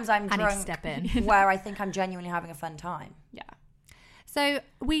 sometimes I'm I need to drunk step in. where I think I'm genuinely having a fun time. Yeah. So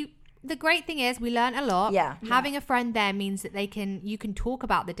the great thing is we learn a lot. Yeah. Having a friend there means that you can talk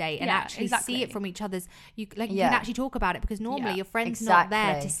about the date and Yeah, actually exactly. see it from each other's. You can Yeah. actually talk about it because normally Yeah, your friend's not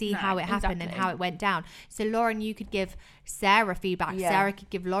there to exactly. see No, how it happened and exactly. how it went down. So Lauren, you could give Sarah feedback. Yeah. Sarah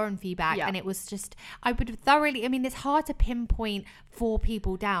could give Lauren feedback, Yeah. and it was just I would thoroughly. I mean, it's hard to pinpoint 4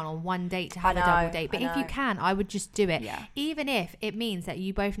 people down on one date to have a double know, date, but I if you know. can, I would just do it. Yeah. Even if it means that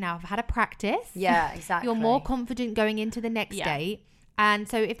you both now have had a practice. Yeah, exactly. You're more confident going into the next Yeah. date. And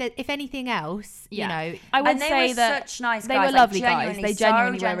so if anything else, Yeah. you know, I would And they say were that such nice they guys. were like, lovely guys. They genuinely so were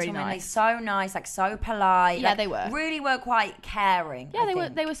really gentlemanly, nice. so nice, like so polite. Yeah, like, they were. Really were quite caring. Yeah, I they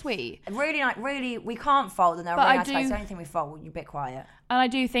think. were sweet. Really, like, really, we can't fold, and they're But really I nice guys. do- The only thing we fold, well, you bit quiet. And I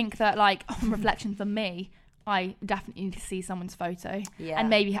do think that, like, on reflection for me, I definitely need to see someone's photo Yeah.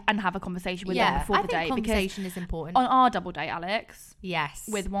 and maybe have a conversation with them before I the think date. conversation is important. Because on our double date, Alex, Yes.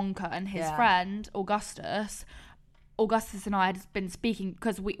 with Wonka and his Yeah. friend Augustus and I had been speaking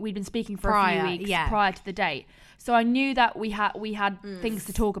because we'd been speaking for a Prior, few weeks yeah. prior to the date. So I knew that we had things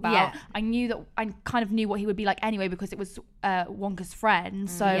to talk about. Yeah. I knew that I kind of knew what he would be like anyway because it was Wonka's friend.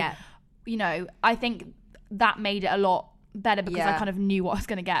 So Yeah. you know, I think that made it a lot better because I Yeah. kind of knew what I was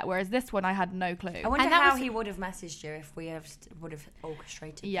going to get. Whereas this one, I had no clue. I wonder And that how was- he would have messaged you if we would have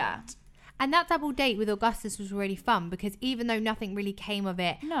orchestrated. Yeah. that. And that double date with Augustus was really fun because even though nothing really came of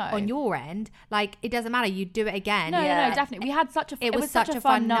it No. on your end, like it doesn't matter, you'd do it again. No, Yeah. definitely. We had It was such a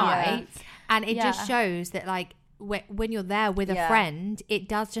fun night. And it just Yeah. shows that like when you're there with a friend, it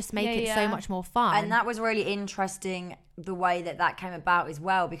does just make it so much more fun. And that was really interesting, the way that came about as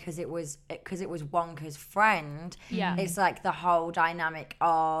well, because it was Wonka's friend. Yeah, it's like the whole dynamic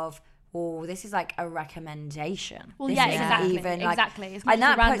of, oh, this is like a recommendation. Well, this exactly. Even, exactly. It's and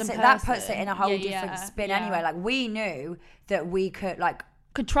not that puts it in a whole different spin anyway. Like, we knew that we could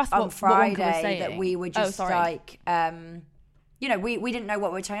trust on what Friday Wonka was saying. that we would just we didn't know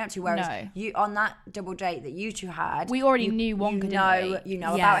what we were turning up to. Whereas you, on that double date that you two had, we already knew Wonka. You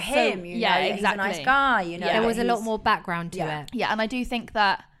know about him. You know that he's a nice guy. You know there was a lot more background to it. Yeah, and I do think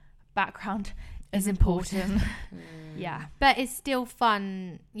that background is important. Yeah, but it's still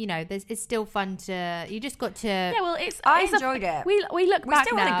fun. You know, it's still fun to. You just got to. Yeah, well, I enjoyed it. We look back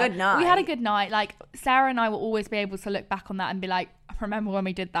still now. had a good night. We had a good night. Like, Sarah and I will always be able to look back on that and be like, I remember when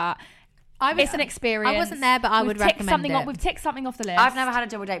we did that. It's an experience. I wasn't there, but I would recommend it. We've ticked something off the list. I've never had a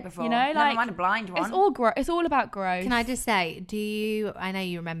double date before. You know, never mind a blind one. It's all about growth. Can I just say, I know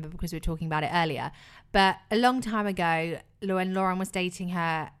you remember because we were talking about it earlier, but a long time ago, when Lauren was dating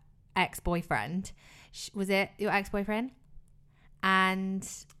her ex-boyfriend, was it your ex-boyfriend? And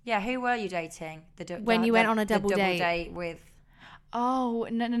who were you dating? When you went on a double date with? Oh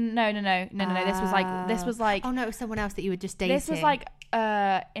no! This was like. Oh no, it was someone else that you were just dating. This was like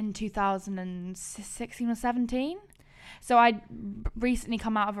in 2016 or 17. So I'd recently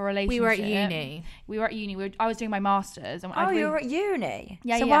come out of a relationship. We were at uni. I was doing my masters. And you were at uni?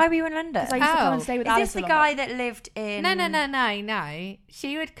 Yeah. So why were you in London? Because I used to come and stay with Alice. Is this the guy that lived in... No.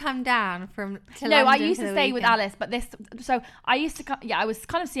 She would come down to London. No, I used to stay with Alice, but I used to come... Yeah, I was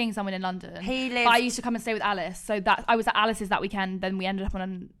kind of seeing someone in London. But I used to come and stay with Alice. So that I was at Alice's that weekend. Then we ended up on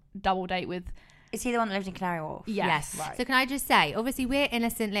a double date with... Is he the one that lived in Canary Wharf? Yes. Right. So can I just say, obviously we're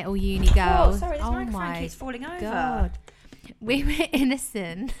innocent little uni girls. Oh, sorry, this microphone keeps falling over. God. We were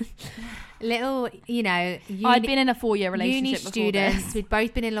innocent little, I'd been in a 4-year relationship uni before students. This. We'd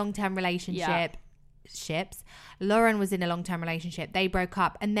both been in long-term relationships. Lauren was in a long-term relationship. They broke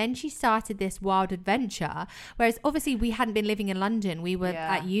up, and then she started this wild adventure. Whereas obviously we hadn't been living in London. We were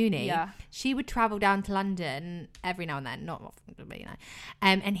at uni. Yeah. She would travel down to London every now and then, not often, but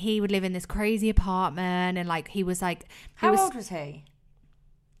and he would live in this crazy apartment, and he was like, how old was he?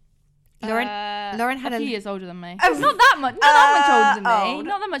 Lauren had a few years older than me. Oh, not that much. Not that much older than me.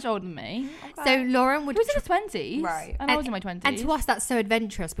 Not that much older than me. Okay. So Lauren would. He was in his 20s, right? And I was in my 20s. And to us, that's so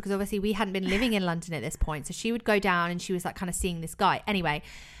adventurous because obviously we hadn't been living in London at this point. So she would go down and she was kind of seeing this guy. Anyway,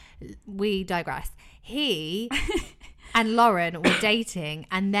 we digress. He and Lauren were dating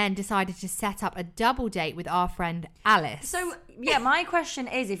and then decided to set up a double date with our friend Alice. So, my question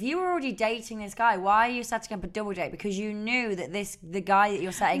is, if you were already dating this guy, why are you setting up a double date? Because you knew that the guy that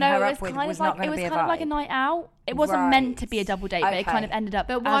you're setting her up with was not going to be a vibe. It was kind of like a night out. It wasn't meant to be a double date, but it kind of ended up.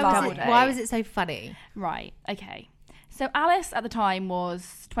 But why was it so funny? Right. Okay. So Alice at the time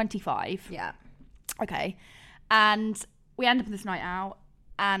was 25. Yeah. Okay. And we ended up with this night out,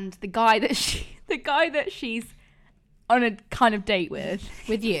 and the guy that she's on a kind of date with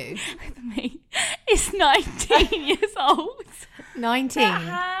you with me is 19 years old. 19.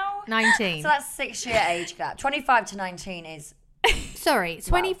 How? 19. So that's 6-year age gap. 25 to 19 is... Sorry,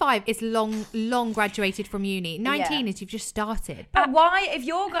 25 is long graduated from uni. 19 is you've just started. But why, if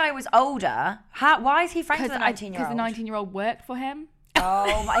your guy was older, why is he friends with a 19-year-old? Because the 19-year-old worked for him.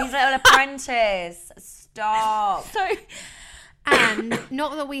 Oh, he's a little apprentice. Stop. So... And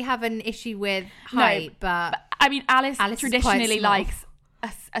not that we have an issue with height, but I mean, Alice traditionally likes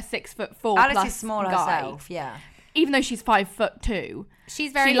a 6'4" Alice plus is small guy. herself, yeah. Even though she's 5'2", she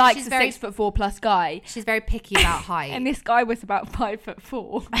likes a 6'4" plus guy. She's very picky about height, and this guy was about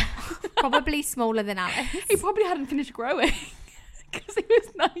 5'4", probably smaller than Alice. He probably hadn't finished growing because he was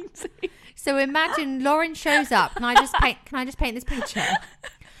 19. So imagine Lauren shows up. Can I just paint this picture?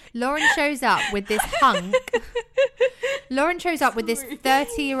 Lauren shows up with this hunk. Lauren shows up with this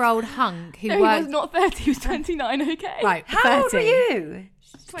 30-year-old hunk who he was not 30, he was 29, okay? Right, How old were you?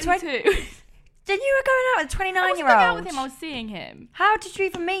 22. Then you were going out with a 29-year-old? I wasn't going out with him, I was seeing him. How did you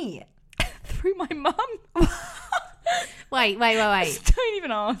even meet? Through my mum. Wait. Don't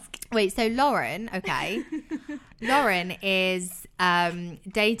even ask. Wait, so Lauren, okay. Lauren is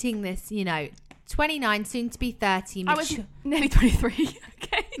dating this, 29, soon to be 30. I was nearly 23.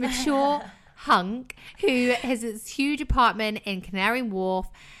 Okay. Mature hunk who has this huge apartment in Canary Wharf.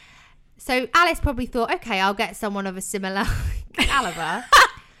 So Alice probably thought, okay, I'll get someone of a similar caliber.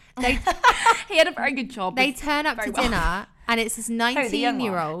 He had a very good job. They turn up to dinner and it's this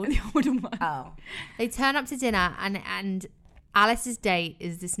 19-year-old. The older one. Oh. They turn up to dinner and Alice's date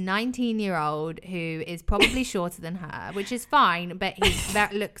is this 19-year-old who is probably shorter than her, which is fine, but he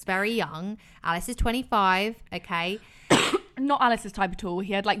looks very young. Alice is 25, okay? Not Alice's type at all.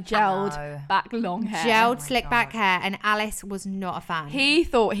 He had like gelled back long hair. Gelled slick back hair, and Alice was not a fan. He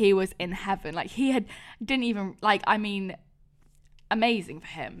thought he was in heaven. Like didn't even like, I mean, amazing for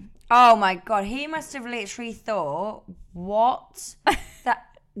him. Oh my God. He must have literally thought, what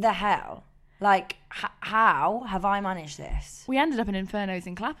the hell? Like, how have I managed this? We ended up in Infernos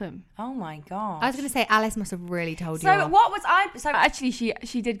in Clapham. Oh my God. I was going to say, Alice must have really told you So off. what was I... So Actually,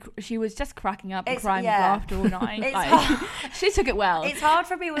 she was just cracking up and It's- crying yeah. with laughter all night. It's Like, hard. she took it well. It's hard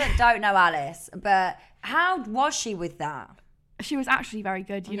for people that don't know Alice, but how was she with that? She was actually very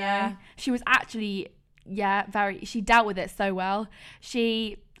good, you Yeah. know. She was actually, she dealt with it so well.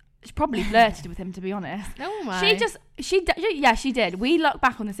 She probably flirted with him, to be honest. Oh my. She did. We look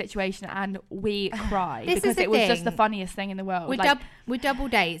back on the situation and we cried This is because the it was just the thing. funniest thing in the world. With, Like, with double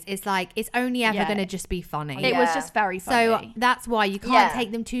dates, it's like, it's only ever Yeah. going to just be funny. it was Yeah. just very funny. So that's why you can't Yeah.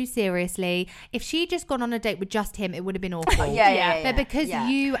 take them too seriously. If she'd just gone on a date with just him, it would have been awful. Yeah. But because yeah.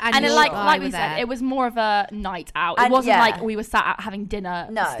 you and and your like guy we were said, there, it was more of a night out. It And wasn't yeah. like we were sat out having dinner,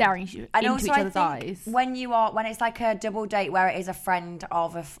 No. staring And into also, each I other's think eyes. when it's like a double date where it is a friend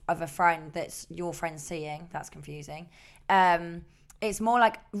of a friend that's your friend seeing, that's confusing. It's more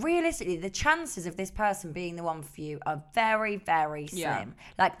like, realistically, the chances of this person being the one for you are very, very slim. Yeah.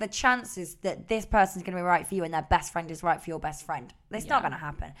 Like, the chances that this person's going to be right for you and their best friend is right for your best friend, it's not Yeah. going to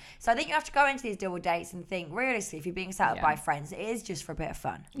happen. So I think you have to go into these double dates and think, realistically, if you're being set up Yeah. by friends, it is just for a bit of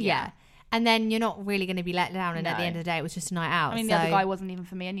fun. yeah. And then you're not really going to be let down. And at the No. end of the day, it was just a night out. I mean, the other guy wasn't even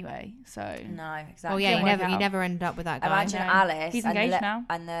for me anyway. So No, exactly. Oh yeah, Didn't work you out. never ended up with that guy. Imagine No. Alice He's and engaged now.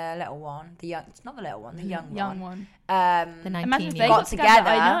 and the little one, it's not the little one, the young young one. one. The Imagine if 19 they year got got together.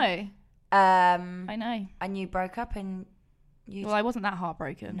 I know. I know. and you broke up and you Well, I wasn't that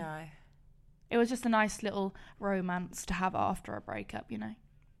heartbroken. no. It was just a nice little romance to have after a breakup, you know.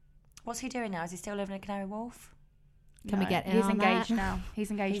 What's he doing now? Is he still living in Canary Wharf? Can we get in He's on engaged that? now. He's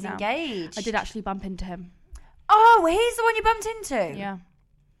engaged He's now. engaged. I did actually bump into him. Oh, he's the one you bumped into. Yeah,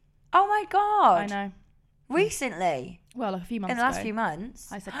 Oh my god. I know. Recently, Well, a few months in the last ago. few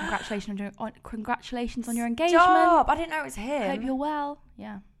months. I said congratulations on your engagement. Stop! I didn't know it was him. Hope you're well.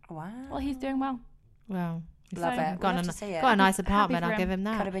 Yeah. Wow. Well, he's doing well. Well, Love So, it. got, We'll have to see it. got a nice Happy apartment. for I'll him. give him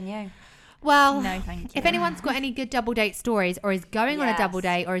Could that. have been you. Well, No, thank you. if anyone's got any good double date stories, or is going on a double Yes.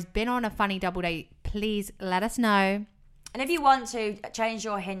 date, or has been on a funny double date, please let us know. And if you want to change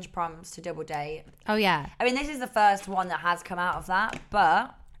your Hinge prompts to double date, Oh yeah, I mean, this is the first one that has come out of that,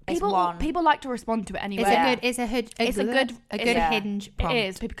 but it's one. People like to respond to it anyway. it's a good yeah. Hinge prompt. It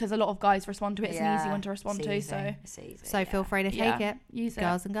is because a lot of guys respond to it. It's an easy Yeah, one to respond it's to. easy. So, It's easy, So yeah. feel free to take yeah, it, use it.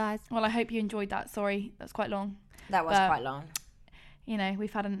 girls and guys. Well, I hope you enjoyed that. Sorry, that's quite long. That was but- quite long. You know,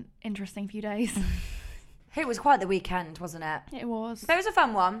 we've had an interesting few days. It was quite the weekend, wasn't it? It was. But it was a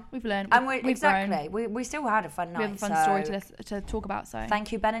fun one. We've learned. And We've exactly. grown. We still had a fun night. We have a fun so story to talk about. So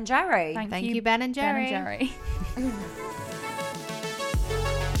Thank you, Ben and Jerry. Thank you, Ben and Jerry. Ben and Jerry.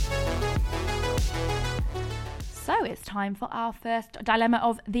 So it's time for our first dilemma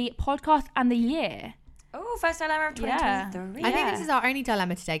of the podcast and the year. Oh, first dilemma of Yeah. 2023. I think this is our only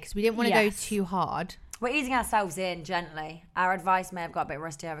dilemma today because we didn't want to Yes. go too hard. We're easing ourselves in gently. Our advice may have got a bit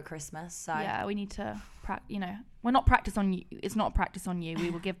rusty over Christmas, so Yeah, we need to we're not practice on you. It's not practice on you. We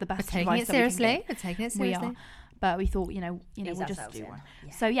will give the We're best taking advice it that we can seriously. give. We're taking it We seriously. are. But we thought, we'll ease just ourselves do in. one.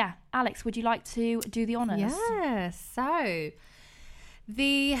 Yeah. So yeah, Alex, would you like to do the honours? Yes. So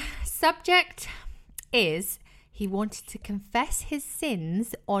the subject is he wanted to confess his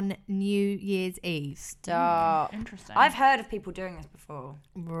sins on New Year's Eve. Stop. Interesting. I've heard of people doing this before.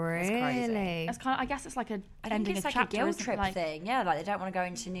 Really? It's kind of, I guess it's like a I think ending it's a like chapter, a guilt isn't it? trip Like, thing. Yeah, like they don't want to go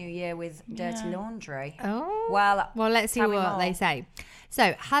into New Year with dirty Yeah. laundry. Oh. Well, Let's see tell me what more. they say.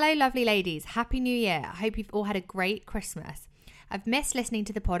 So, hello, lovely ladies. Happy New Year. I hope you've all had a great Christmas. I've missed listening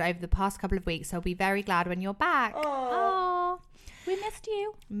to the pod over the past couple of weeks, so I'll be very glad when you're back. Oh, we missed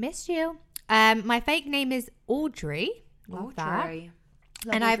you. missed you. My fake name is Audrey. Love that. Audrey.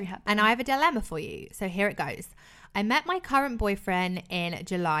 And I have a dilemma for you. So here it goes. I met my current boyfriend in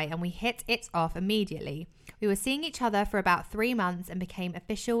July and we hit it off immediately. We were seeing each other for about 3 months and became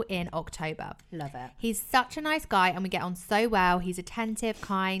official in October. Love it. He's such a nice guy and we get on so well. He's attentive,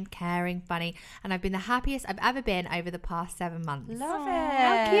 kind, caring, funny, and I've been the happiest I've ever been over the past 7 months. Love it.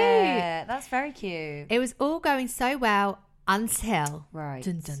 How cute. That's very cute. It was all going so well until Right.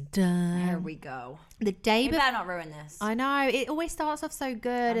 dun, dun, dun. Here we go. The day You before. better not ruin this. I know, it always starts off so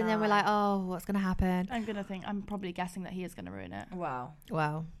good and then we're know. like, oh, what's going to happen? I'm probably guessing that he is going to ruin it. Wow.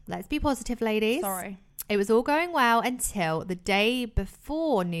 Well, let's be positive, ladies. Sorry. It was all going well until the day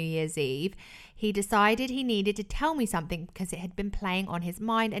before New Year's Eve. He decided he needed to tell me something because it had been playing on his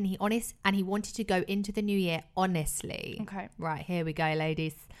mind, and he wanted to go into the new year honestly. Okay. Right, here we go,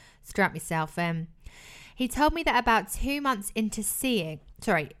 ladies. Strap yourself in. He told me that about 2 months into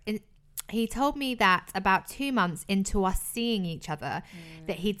us seeing each other,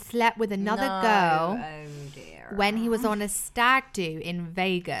 that he'd slept with another girl when he was on a stag do in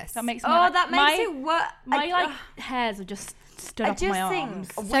Vegas. That makes it worse. My hairs are just stood up on my arms.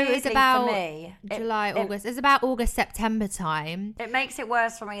 So it was about for me, August. It's about August, September time. It makes it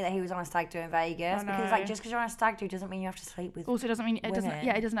worse for me that he was on a stag do in Vegas, because like just because you're on a stag do doesn't mean you have to sleep with. Also, doesn't mean it women. doesn't.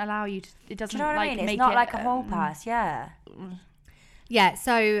 Yeah, it doesn't allow you to. It doesn't. Do you know what I mean? Make It's not it, like a hall pass. Yeah. Yeah.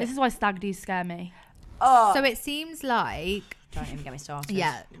 So This is why stag do's scare me. Oh. So it seems like. Don't even get me started.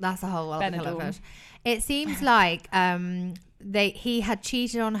 Yeah, that's a whole other Benadryl. color. It seems like he had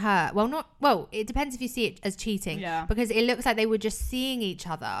cheated on her. Well, it depends if you see it as cheating. Yeah. Because it looks like they were just seeing each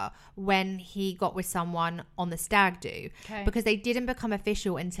other when he got with someone on the stag do. Okay. Because they didn't become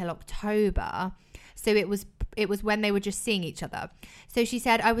official until October. So it was when they were just seeing each other. So she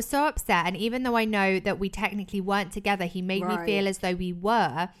said, I was so upset, and even though I know that we technically weren't together, he made me feel as though we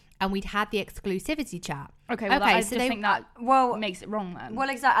were, and we'd had the exclusivity chat. Okay, well, I just think that makes it wrong then. Well,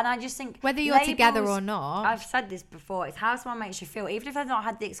 exactly, and I just think whether you're together or not. I've said this before. It's how someone makes you feel. Even if they've not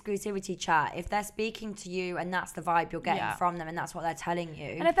had the exclusivity chat, if they're speaking to you and that's the vibe you're getting from them, and that's what they're telling you,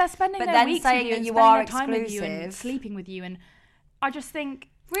 and if they're spending but their then weeks saying with you that and you spending are their time with you and exclusive, sleeping with you, and I just think.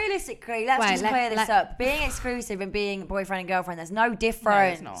 Realistically, let's clear this up. Being exclusive and being boyfriend and girlfriend, there's no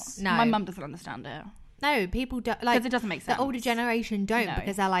difference. No, it's No. not. My mum doesn't understand it. No, people don't Because it doesn't make sense. The older generation don't, No.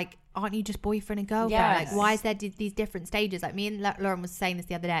 because they're like, aren't you just boyfriend and girlfriend? Yes. Like, why is there these different stages? Like me and Lauren was saying this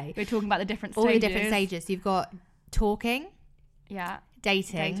the other day. We're talking about the different All stages. the different stages. You've got talking,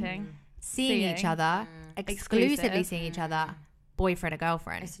 dating, seeing each other, exclusively Exclusive. seeing each other, boyfriend or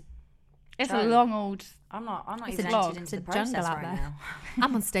girlfriend. It's a long old. I'm not It's even a entered vlog. into It's a the process jungle out right there. now.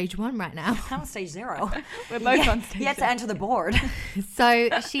 I'm on stage 1 right now. I'm on stage 0. We're both on stage. Yet to enter the board. So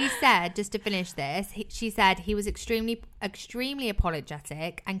she said, just to finish this, she said he was extremely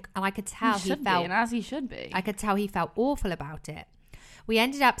apologetic, and I could tell he felt, and as he should be. I could tell he felt awful about it. We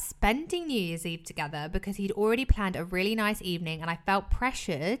ended up spending New Year's Eve together because he'd already planned a really nice evening, and I felt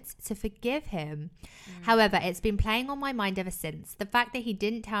pressured to forgive him. However, it's been playing on my mind ever since. The fact that he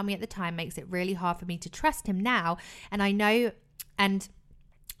didn't tell me at the time makes it really hard for me to trust him now, and I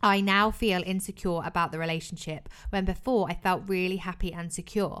now feel insecure about the relationship, when before I felt really happy and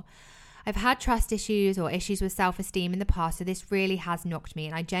secure. I've had trust issues or issues with self-esteem in the past, so this really has knocked me,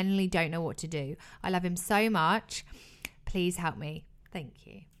 and I genuinely don't know what to do. I love him so much. Please help me. Thank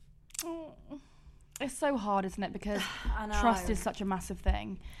you. It's so hard, isn't it? Because I know. trust is such a massive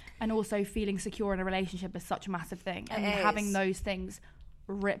thing, and also feeling secure in a relationship is such a massive thing, and having those things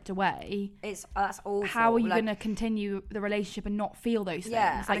ripped away, that's awful. how are you going to continue the relationship and not feel those things?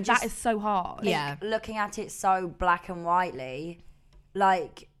 Yeah, Like, that is so hard. Yeah. Looking at it so black and whitely,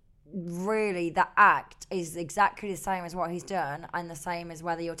 like, really the act is exactly the same as what he's done, and the same as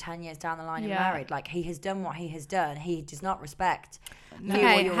whether you're 10 years down the line and married. Like, he has done what he has done. He does not respect you or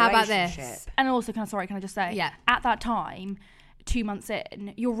Okay, your how about relationship. this? And also, can I just say, Yeah. at that time, 2 months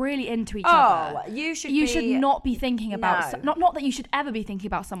in, you're really into each other. You should not be thinking about No. not that you should ever be thinking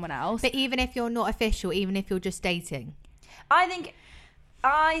about someone else. But even if you're not official, even if you're just dating. I think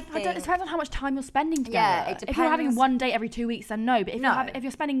It depends on how much time you're spending together. Yeah, it If you're having depends. one date every 2 weeks, then no. But if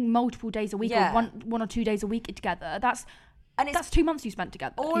you're spending multiple days a week Yeah. or one or 2 days a week together, that's 2 months you spent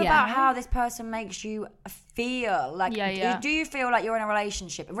together. all about how this person makes you feel. Like, do you feel like you're in a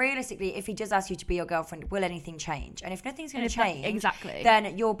relationship? Realistically, if he does ask you to be your girlfriend, will anything change? And if nothing's going to change, exactly,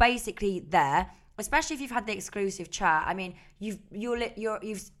 then you're basically there. Especially if you've had the exclusive chat. I mean, you've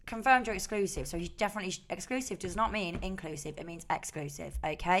confirmed you're exclusive, so he's definitely exclusive. Does not mean inclusive; it means exclusive.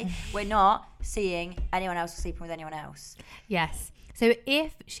 Okay, we're not seeing anyone else or sleeping with anyone else. Yes. So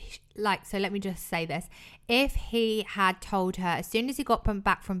so let me just say this. If he had told her as soon as he got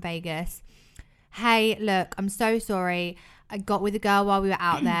back from Vegas, hey, look, I'm so sorry. I got with a girl while we were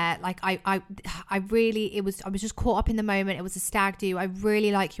out there. Like, I was just caught up in the moment. It was a stag do. I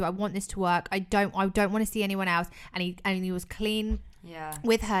really like you. I want this to work. I don't want to see anyone else. And he was clean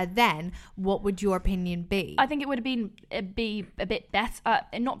with her. Then what would your opinion be? I think it would be a bit better,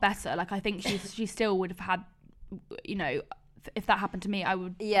 not better. Like, I think she still would have had, if that happened to me, I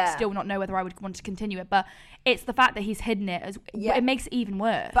would still not know whether I would want to continue it. But it's the fact that he's hidden it it makes it even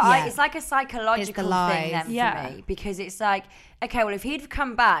worse. But it's like a psychological thing then for me, because it's like, okay, well, if he'd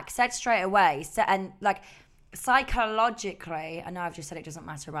come back, said straight away, and like, psychologically, I know I've just said it doesn't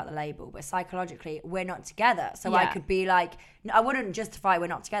matter about the label, but psychologically, we're not together. So I could be like, I wouldn't justify we're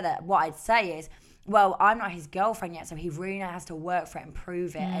not together. What I'd say is, well, I'm not his girlfriend yet, so he really has to work for it and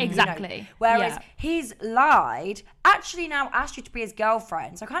prove it. And, exactly. Whereas he's lied, actually now asked you to be his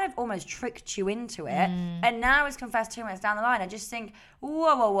girlfriend, so kind of almost tricked you into it, and now he's confessed 2 months down the line. I just think,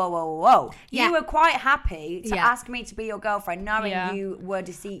 whoa. Yeah. You were quite happy to ask me to be your girlfriend knowing you were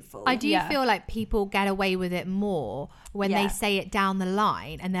deceitful. I do feel like people get away with it more when they say it down the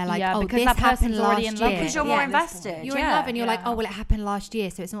line and they're like, oh, this happened last year. Because you're more invested. You're in love and you're like, oh, well, it happened last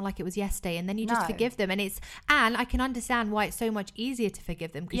year, so it's not like it was yesterday. And then you just forgive them. And I can understand why it's so much easier to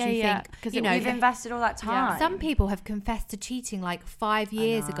forgive them because you think, because you've invested all that time. Some people have confessed to cheating like 5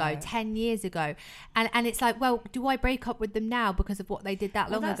 years ago, 10 years ago. And it's like, well, do I break up with them now because of what they did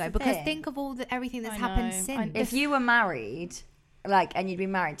that long ago? Because think of everything that's happened since. If you were married, and you'd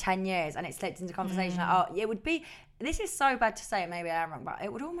been married 10 years and it slipped into conversation, it would be, this is so bad to say, maybe I am wrong, but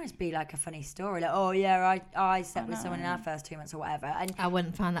it would almost be like a funny story. Like, I slept with someone in our first 2 months or whatever. And I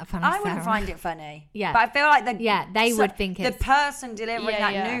wouldn't find that funny, I wouldn't find it funny. Yeah. But I feel like they would think the person delivering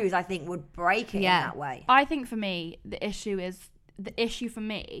that news, I think, would break it in that way. I think for me, the issue for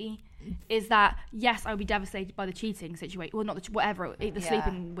me is that, yes, I would be devastated by the cheating situation. Well, not the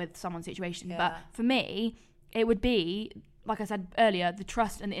sleeping with someone situation. Yeah. But for me, it would be, like I said earlier, the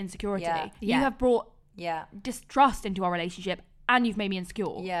trust and the insecurity. Yeah. You have brought distrust into our relationship and you've made me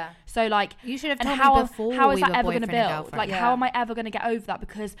insecure. Yeah. So like, you should have told me before. How is that ever going to build? Like, how am I ever going to get over that?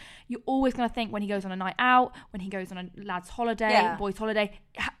 Because you're always going to think when he goes on a night out, when he goes on a lad's holiday, boy's holiday,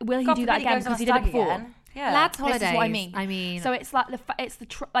 will he do that again because he did it before? Again. Yeah. Lads' holidays. This is what I mean. So it's like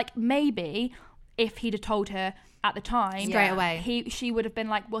like maybe if he'd have told her at the time straight away, she would have been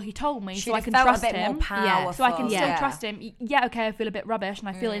like, well, he told me, so I can trust him. So I can still trust him. Yeah, okay, I feel a bit rubbish and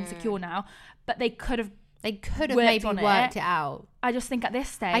I feel insecure now, but they could have maybe worked it out. I just think at this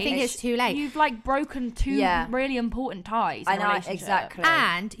stage, I think it's too late. You've like broken two really important ties. I know, exactly.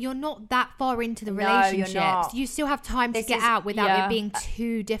 And you're not that far into the relationship. You're not. You still have time to get out without it being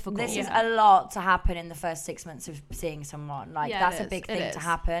too difficult. This is a lot to happen in the first 6 months of seeing someone. Like that's a big thing to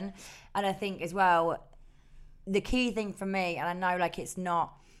happen. And I think as well, the key thing for me, and I know like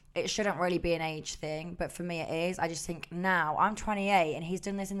it shouldn't really be an age thing, but for me it is. I just think now I'm 28 and he's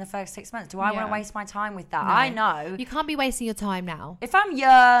done this in the first 6 months. Do I want to waste my time with that? No. I know. You can't be wasting your time now. If I'm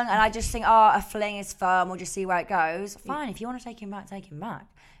young and I just think, a fling is fun, we'll just see where it goes. Fine, if you want to take him back, take him back.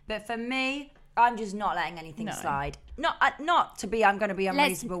 But for me, I'm just not letting anything slide. Not to be, I'm going to be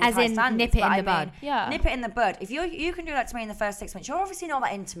unreasonable with high standards. Nip it in the bud. Yeah. Nip it in the bud. If you can do that to me in the first 6 months, you're obviously not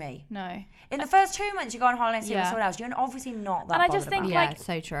that into me. No. In the first 2 months, you go on holiday and see with someone else. You're obviously not that. And I just think, like,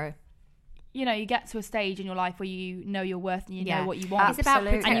 so true. You know, you get to a stage in your life where you know your worth and you know what you want. It's about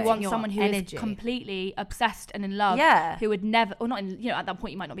protecting and you want someone who energy. is completely obsessed and in love. Who would never, or not in, at that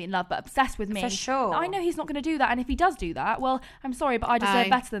point you might not be in love, but obsessed with me. For sure. I know he's not going to do that, and if he does do that, well, I'm sorry, but I deserve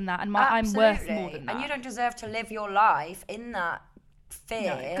better than that, and I'm worth more than that. And you don't deserve to live your life in that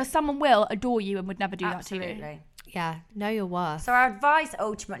fear. Because someone will adore you and would never do that to you. Yeah, know your worth. So our advice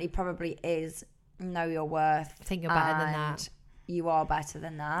ultimately probably is know your worth. Think you're better than that. You are better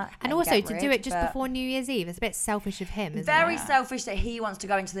than that. And also to do it just before New Year's Eve. It's a bit selfish of him, isn't it? Very selfish that he wants to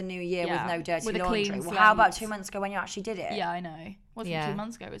go into the new year with no dirty with laundry. Well, how about 2 months ago when you actually did it? Yeah, I know. It wasn't 2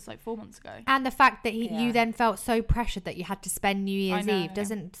 months ago. It was like 4 months ago. And the fact that you then felt so pressured that you had to spend New Year's Eve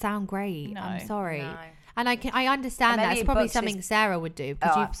doesn't sound great. No, I'm sorry. No. And I understand that. It's probably something Sarah would do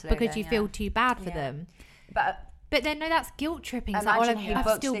because you feel too bad for them. But then, no, that's guilt tripping. Imagine he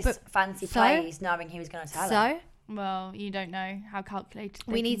booked this fancy place knowing he was going to tell her. Well, you don't know how calculated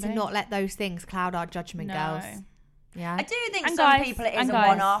we need to not let those things cloud our judgment, girls. Yeah, I do think some people it is a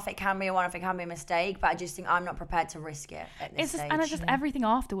one-off. It can be a one-off. It can be a mistake. But I just think I'm not prepared to risk it at this stage. And it's just everything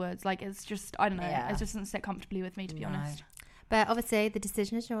afterwards. Like, it's just, I don't know. It just doesn't sit comfortably with me, to be honest. But obviously, the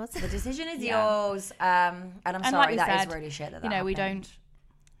decision is yours. The decision is yours. And I'm sorry, that is really shit that happened. We don't,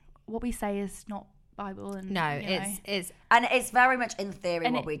 what we say is not Bible, and it's and it's very much in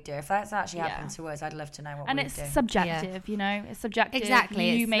theory what we do. If that's actually happened to us, I'd love to know what we do. And it's subjective, it's subjective. Exactly,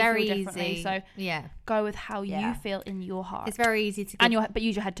 you it's may very feel differently, easy. So go with how you feel in your heart. It's very easy to but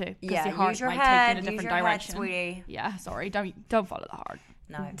use your head too. Yeah, your heart use your might head. Take you in a different direction. Sweetie. Yeah, sorry, don't follow the heart.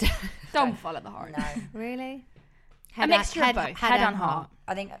 No, don't follow the heart. No, really. A mixture of both, head and heart.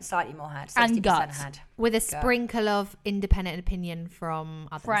 I think slightly more head, 60% and gut, head. With a sprinkle of independent opinion from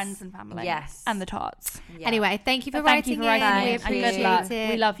others. Friends and family. Yes. And the tarts. Yeah. Anyway, thank you for writing in. We appreciate it.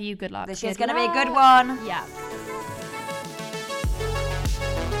 We love you. Good luck. This is going to be a good one. Yeah.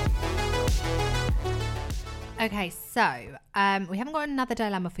 Okay, so we haven't got another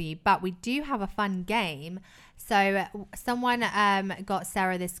dilemma for you, but we do have a fun game. So someone got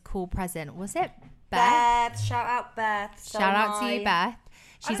Sarah this cool present. Was it Beth? Shout out Beth. Shout out to you, Beth.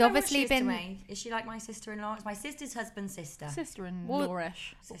 She's obviously been. Is she like my sister-in-law? It's my sister's husband's sister.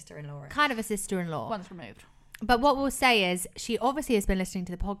 Sister-in-law-ish. Sister-in-law. Kind of a sister-in-law. Once removed. But what we'll say is she obviously has been listening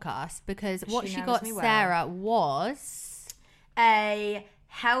to the podcast because what she got Sarah was a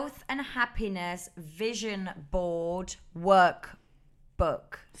health and happiness vision board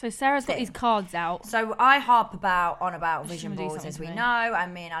workbook. So Sarah's got these cards out. So I harp on about vision boards, as we know,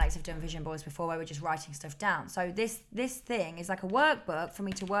 and me and Alex have done vision boards before where we're just writing stuff down. So this thing is like a workbook for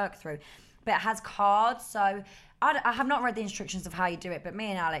me to work through, but it has cards. So I have not read the instructions of how you do it, but me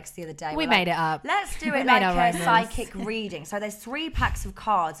and Alex the other day we made it up. Let's do it like a psychic reading. So there's 3 packs of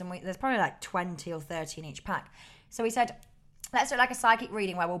cards, and there's probably like 20 or 30 in each pack. So we said, let's do it like a psychic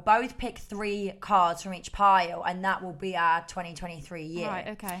reading where we'll both pick 3 cards from each pile, and that will be our 2023 year. Right,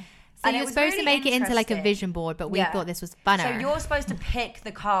 okay. So you're supposed to make it into like a vision board, but we thought this was funner. So you're supposed to pick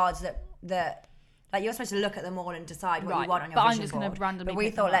the cards that like you're supposed to look at them all and decide what you want on your vision board. But I'm just going to randomly. But we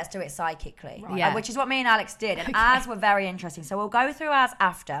thought let's do it psychically, right. Which is what me and Alex did, and ours were very interesting. So we'll go through ours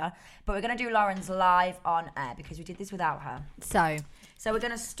after, but we're going to do Lauren's live on air because we did this without her. So we're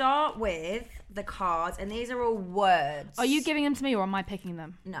going to start with the cards, and these are all words. Are you giving them to me, or am I picking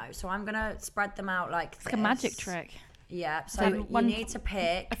them? No, so I'm going to spread them out like this. It's like a magic trick. Yeah, so you need to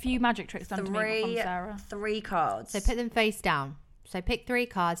pick a few magic tricks done to me from Sarah. 3 cards. So put them face down. So pick 3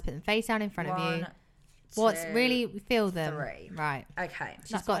 cards, put them face down in front of you. What's really feel them? 3. Right. Okay.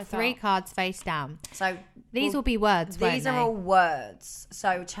 She's got 3 cards face down. So these will be words. These are all words.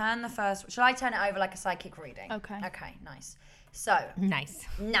 So turn the first. Shall I turn it over like a psychic reading? Okay. Okay. Nice. So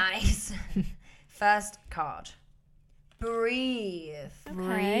nice. First card. Breathe. Okay.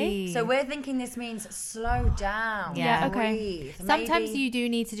 Breathe. So we're thinking this means slow down. Yeah. Okay. Breathe. Sometimes you do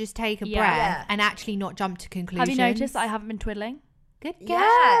need to just take a breath and actually not jump to conclusions. Have you noticed that I haven't been twiddling? Good girl.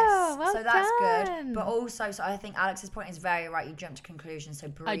 Yes. Well so that's done. good. But also, so I think Alex's point is very right. You jump to conclusions. So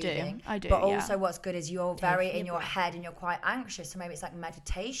breathing. I do. But also, what's good is you're very in your head and you're quite anxious. So maybe it's like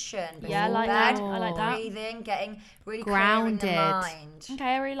meditation. Yeah, I like bed, that. I like that. Breathing, getting really grounded. clear in the mind. Okay,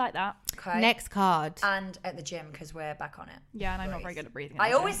 I really like that. Okay. Next card. And at the gym because we're back on it. Yeah, and I'm not very good at breathing.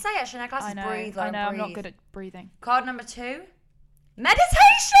 I always say actually in our classes, breathe. I know. I'm not good at breathing. Card number 2.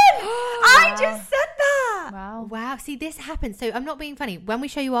 Meditation! I just said that! Wow. See, this happens. So I'm not being funny. When we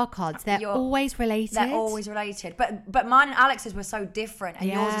show you our cards, they're always related. They're always related. But mine and Alex's were so different, and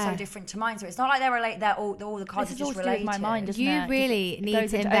yours are so different to mine. So it's not like they're related. They're all the cards are just related. My mind, isn't you it? really need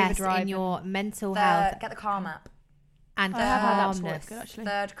to invest in your mental health. Get the calm app. And calmness.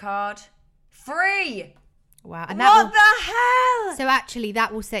 Third card. Free! Wow. And what the hell? So actually,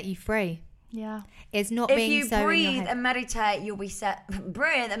 that will set you free. Yeah. It's not if being you so breathe in your head. and meditate, you'll be set.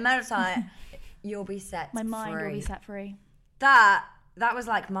 Breathe and meditate, you'll be set. My mind free. will be set free. That was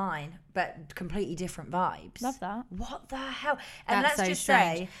like mine, but completely different vibes. Love that. What the hell? And That's let's so just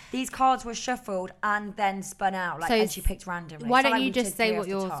strange. say these cards were shuffled and then spun out, and she picked randomly. Why So don't like you we just did say 3 what off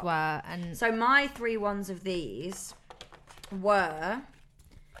the yours top. were? And So my 3 ones of these were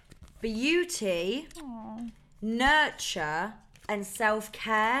beauty, nurture, and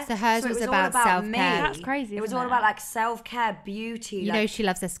self-care. So hers was it about self-care. me. That's crazy, It was isn't all it? about like self-care, beauty. you know she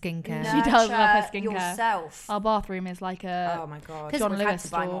loves her skincare. She does love her nurture skincare. yourself. Our bathroom is like a. Oh my god! John we've Lewis had to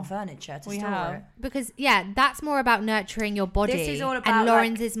buy store. more furniture to We store have. it. Because that's more about nurturing your body. This is all about, and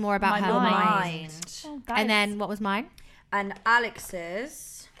Lauren's like, is more about my her mind. mind. Oh, And then what was mine? And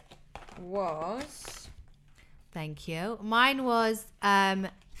Alex's was. Thank you. Mine was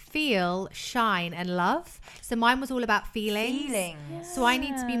feel, shine, and love. So mine was all about feelings. So I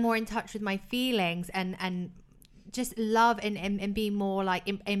need to be more in touch with my feelings and just love and be more like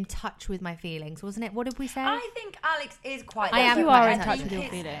in touch with my feelings, wasn't it? What did we say? I think Alex is quite. I am you quite are in in touch touch with with your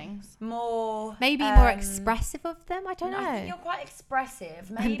it's feelings. More Maybe more expressive of them. I don't know. I think you're quite expressive.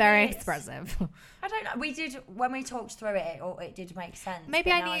 I'm Maybe very it's- expressive. I don't know. We did when we talked through it. It did make sense.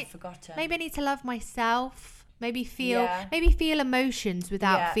 Maybe but I now need. I've forgotten. Maybe I need to love myself. Maybe feel. Yeah. Maybe feel emotions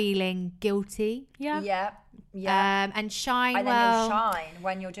without Yeah. feeling guilty. Yeah. And shine And then well. you'll shine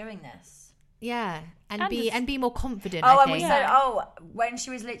when you're doing this. Yeah, and And be more confident. Oh, I and we think. said, when she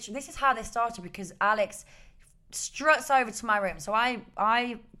was literally, this is how this started because Alex struts over to my room. So I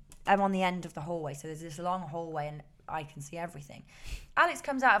am on the end of the hallway. So there's this long hallway and I can see everything. Alex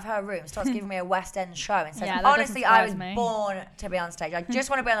comes out of her room, starts giving me a West End show and says, Yeah, that honestly, doesn't I was surprise me. born to be on stage. I just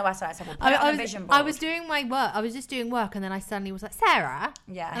want to be on the West End. I said, well, put it on the vision board. I was doing my work. I was just doing work, and then I suddenly was like, Sarah.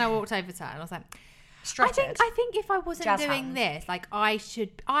 Yeah. And I walked over to her, and I was like, strutted. I think if I wasn't Jazz doing hands. this, like I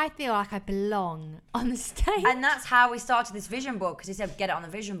feel like I belong on the stage. And that's how we started this vision board, because he said get it on the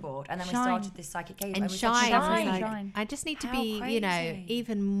vision board, and then we Shine. started this psychic game. And we said, shine. shine. Like, Shine. I just need to How be, crazy.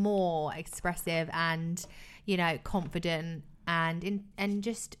 even more expressive and, confident and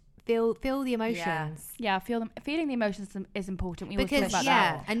just feel the emotions. Yeah, feeling the emotions is important. We always Because talk about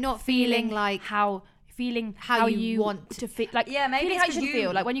that. and not feeling like how you want to feel, like maybe feeling it's how you 'cause should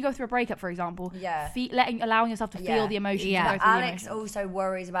feel, like when you go through a breakup, for example. Yeah. Allowing yourself to feel the emotions. Yeah. And go through the Alex emotions. also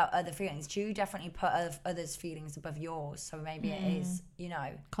worries about other feelings. You definitely put others' feelings above yours, so maybe it is,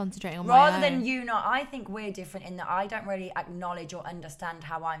 concentrating on rather my than own. you not. I think we're different in that I don't really acknowledge or understand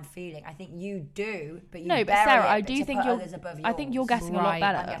how I'm feeling. I think you do, but you No, but bury Sarah, it, I but do to think put you're. others above I think you're yours. getting a lot Right.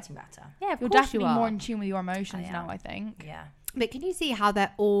 better. I'm getting better. Yeah, of You're course definitely you are. more in tune with your emotions I am. now, I think. Yeah. But can you see how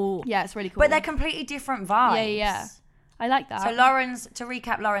they're all? Yeah, it's really cool. But they're completely different vibes. Yeah. I like that. So to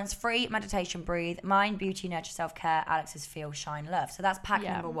recap, Lauren's free, meditation, breathe, mind, beauty, nurture, self-care, Alex's feel, shine, love. So that's pack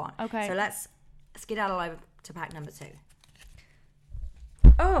Yeah. number 1. Okay. So let's skedaddle over to pack number 2.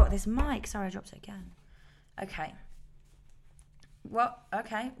 Oh, this mic. Sorry, I dropped it again. Okay. Well,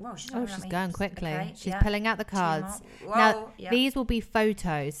 okay. Well, she's Oh, she's going quickly. She's pulling out the Two cards. more. Now, Whoa, yeah. these will be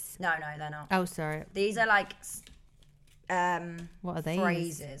photos. No, they're not. Oh, sorry. These are like What are these?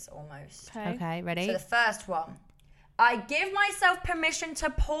 phrases almost. Okay, ready? So the first one. I give myself permission to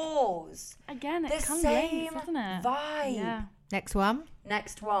pause. Again, The it comes same links, doesn't it? vibe. Yeah. Next one.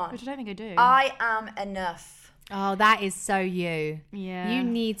 Next one. Which I don't think I do. I am enough. Oh, that is so you. Yeah. You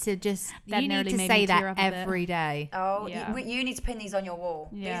need to just That you need nearly to made say me tear that up a bit. every day. Oh, Yeah. you need to pin these on your wall.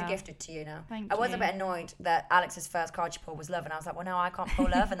 Yeah. These are gifted to you now. Thank I was you. a bit annoyed that Alex's first card she pulled was love, and I was like, well, no, I can't pull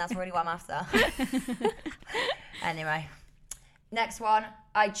love, and that's really what I'm after. Anyway, next one.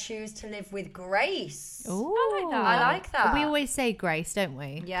 I choose to live with grace. Ooh, I like that. I like that. We always say grace, don't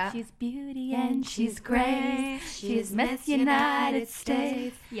we? Yeah. She's beauty and she's grace. She's Miss United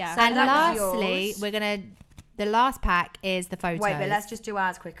States. Yeah. And that was lastly, yours. the last pack is the photos. Wait, but let's just do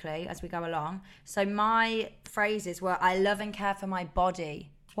ours quickly as we go along. So my phrases were, I love and care for my body.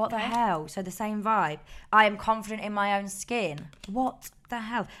 What the hell? So the same vibe. I am confident in my own skin. What the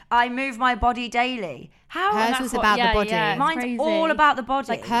hell? I move my body daily. How? Hers that's was what- about yeah, the body. yeah. Mine's crazy. all about the body.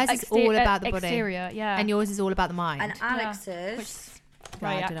 Like hers is all about the body. Exterior, yeah. And yours is all about the mind. and Alex's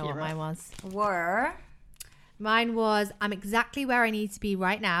Right, I don't know what accurate. mine was. were... Mine was, I'm exactly where I need to be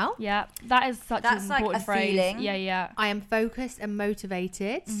right now. Yeah, that is such That's an like important a phrase. feeling. Yeah. I am focused and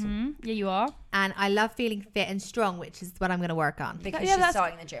motivated. Yeah, you are. And I love feeling fit and strong, which is what I'm going to work on. Because Yeah, she's that's-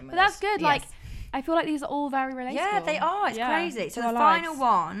 starting the gym with But that's us. good. Yes. Like, I feel like these are all very relatable. Yeah, they are. It's Yeah, crazy. So to the our final lives.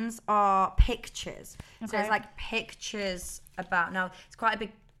 ones are pictures. So Okay. it's like pictures about... Now, it's quite a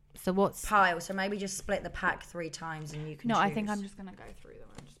big So what's... pile, so maybe just split the pack 3 times and you can No, choose. I think I'm just gonna go through them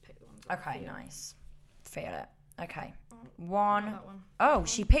and just pick the ones. Okay, nice. Feel it. Okay. One. That one. Oh,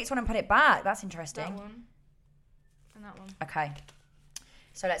 she picked one and put it back. That's interesting. That one. And that one. Okay.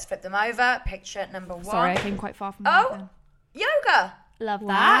 So let's flip them over. Picture number 1. Sorry, I came quite far from Oh! that then. Yoga! Love Wow,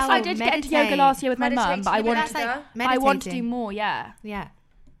 that. I did get into yoga meditate. last year with my mum, Meditate but I together. want That's to. like I want to do meditating. more. Yeah. Yeah.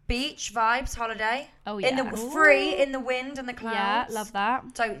 Beach vibes, holiday. Oh, In the yeah. free, in the wind and the Yeah, clouds. love that.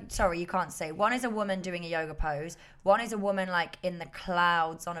 So, sorry, you can't see. One is a woman doing a yoga pose. One is a woman, like, in the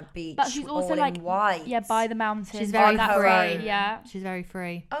clouds on a beach. But she's also all like, in white. yeah, by the mountain. She's very that free. road, Yeah. She's very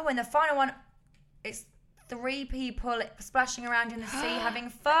free. Oh, and the final one, it's 3 people splashing around in the sea having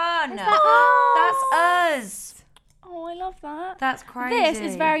fun. That's us. Oh, I love that. That's crazy. This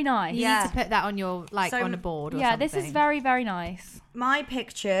is very nice. You Yeah. need to put that on your, like, So- on a board or Yeah, something. this is very, very nice. My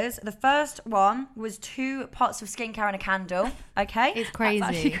pictures, the first one was 2 pots of skincare and a candle. Okay. It's crazy.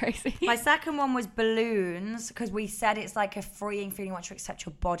 That's actually crazy. My second one was balloons because we said it's like a freeing feeling. Once you accept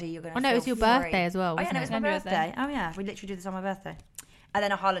your body, you're going to Oh, no, it was your birthday as well, Oh, yeah, wasn't no, it? it was my Remember your birthday. Oh, yeah. We literally did this on my birthday. And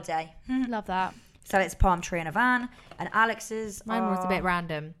then a holiday. Love that. So it's palm tree and a van. And Alex's. Mine was a bit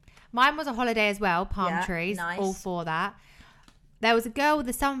random. Mine was a holiday as well, palm Yeah, trees, nice. all for that. There was a girl with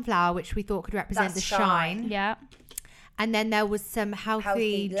a sunflower, which we thought could represent That's the shine. shine. Yeah. And then there was some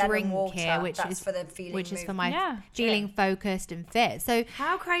healthy lemon drink water. here, which That's is for the feeling which is for movement. my Yeah, feeling focused and fit. So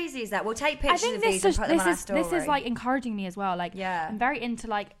How crazy is that? We'll take I pictures think of this these and is put them on our this story. is like encouraging me as well. Like, Yeah. I'm very into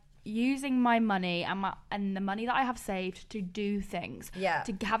like using my money and the money that I have saved to do things. Yeah.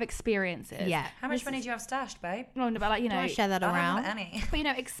 To have experiences. yeah, How much money do you have stashed, babe? No, but like, you do know, I share that I don't around? have any. but you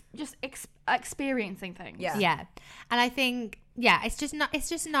know, experiencing things. Yeah. Yeah, and I think it's just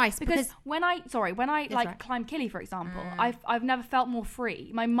nice Because because when I like right. climb Killy, for example, I've never felt more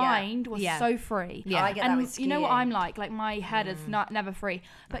free. My mind was Yeah. so free. Yeah. I get that And with you know what skiing. I'm like my head is not never free.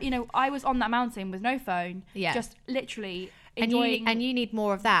 But you know, I was on that mountain with no phone. Yeah. Just literally enjoying. And you need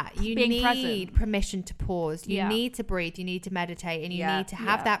more of that. You being need present. permission to pause. You need to breathe. You need to meditate, and you need to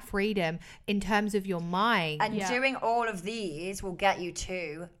have that freedom in terms of your mind. And doing all of these will get you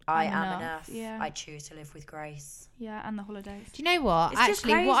to I am enough. Yeah. I choose to live with grace. Yeah, and the holidays. Do you know what? It's just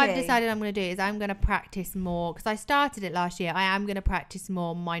Actually, what I've crazy. decided I'm going to do is I'm going to practice more, because I started it last year. I am going to practice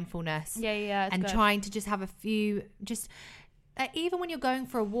more mindfulness. Yeah, it's and good. trying to just have a few, even when you're going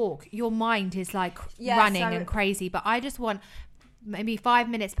for a walk, your mind is like running and crazy. But I just want maybe 5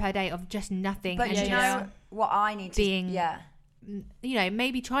 minutes per day of just nothing. But and you know what I need to being, you know,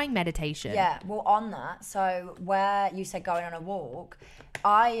 maybe trying meditation. Yeah, well, on that, so where you said going on a walk,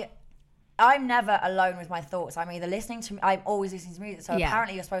 I'm never alone with my thoughts. I'm either listening to, I'm always listening to music. So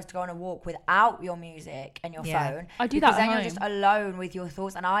apparently you're supposed to go on a walk without your music and your phone. I do that at then home. you're just alone with your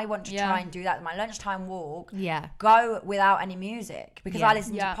thoughts. And I want to try and do that. My lunchtime walk, go without any music, because I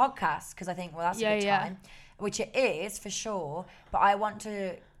listen to podcasts, because I think, well, that's a good time, which it is for sure. But I want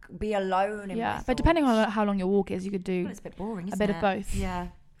to be alone in my thoughts. But depending on how long your walk is, you could do it's a bit boring, isn't a bit it? of both. Yeah.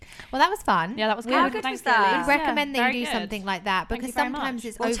 Well, that was fun. Yeah, that was good. How good was that? We'd recommend that very you do good. something like that, Thank because you very sometimes much.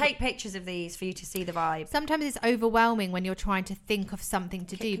 it's We'll take pictures of these for you to see the vibe. Sometimes it's overwhelming when you're trying to think of something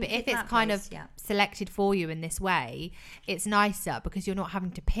to do, can but we if keep it's that, kind please? of selected for you in this way, it's nicer, because you're not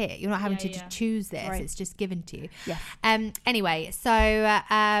having to pick, you're not having to just choose this. Right. It's just given to you. Yes. Anyway, so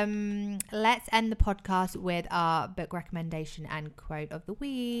let's end the podcast with our book recommendation and quote of the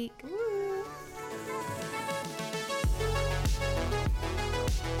week.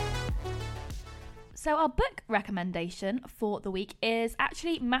 So our book recommendation for the week is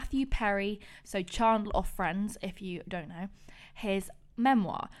actually Matthew Perry, so Chandler of Friends, if you don't know, his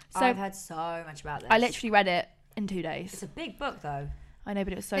memoir. So I've heard so much about this. I literally read it in 2 days. It's a big book, though. I know,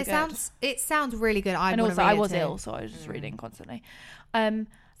 but it was so It good. sounds really good. And also, I was ill, so I was just reading constantly. But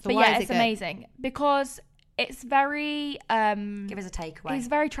yeah, it's amazing because it's very Give us a takeaway. he's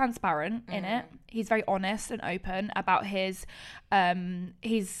very transparent in it. He's very honest and open about his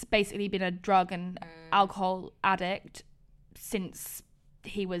he's basically been a drug and alcohol addict since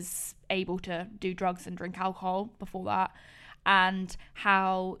he was able to do drugs and drink alcohol before that, and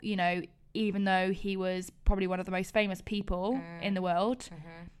how, you know, even though he was probably one of the most famous people in the world,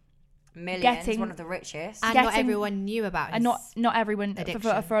 Millions, one of the richest. And not everyone knew about his and not everyone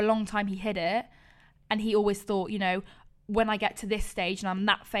addiction. for a long time he hid it, and he always thought, you know, when I get to this stage and I'm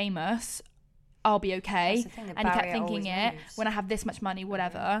that famous, I'll be okay. That's the thing, the and he kept barrier thinking always it, moves. when I have this much money,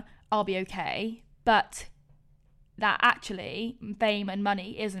 whatever, I'll be okay. But that actually fame and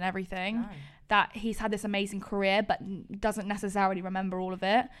money isn't everything. No. That he's had this amazing career but doesn't necessarily remember all of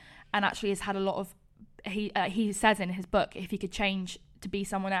it, and actually has had a lot of, he says in his book, if he could change to be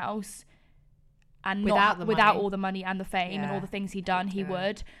someone else and without all the money and the fame and all the things he'd done, he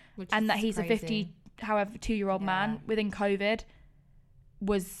would. And that he's crazy. a 52-year-old man within COVID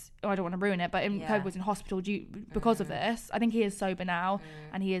was, I don't want to ruin it, but COVID was in hospital because of this. I think he is sober now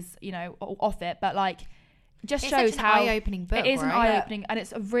and he is, you know, off it, but like, just It's shows such an how eye-opening book, it is an right? eye-opening, and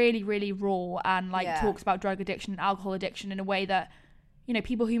it's a really, really raw and like talks about drug addiction and alcohol addiction in a way that, you know,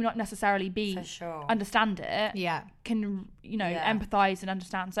 people who not necessarily For sure. understand it can, you know, empathize and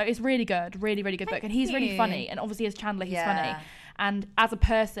understand. So it's really good, really, really good book. And he's really funny, and obviously as Chandler he's funny, and as a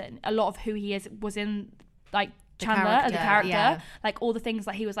person a lot of who he is was in like Chandler as a character, like all the things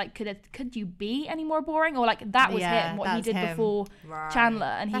that he was like, could you be any more boring, or like that was him, what he did before Chandler.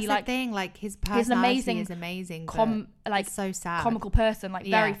 And that's he like the thing, like his he's an personality is amazing, like it's so sad, comical person, like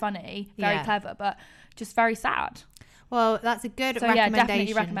very funny, very clever, but just very sad. Well, that's a good So, yeah,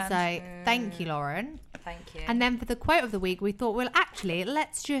 definitely recommendation. recommend. So thank you, Lauren. Thank you. And then for the quote of the week, we thought, well, actually,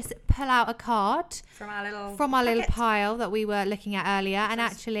 let's just pull out a card from our little little pile that we were looking at earlier. And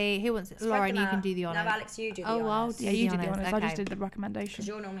actually, who wants? Lauren, you can do the honours. No, Alex, you do the I'll honours. do Yeah, you did the honours. honors. I Okay. just did the recommendation. Because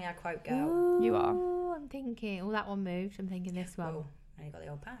you're normally our quote girl. Ooh, You are. I'm thinking. Oh, that one moved. I'm thinking this one. Oh, and you got the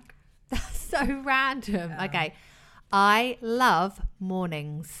old pack. That's so random. Okay. I love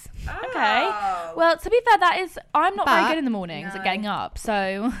mornings. Okay. Well, to be fair, I'm not very good in the mornings at getting up.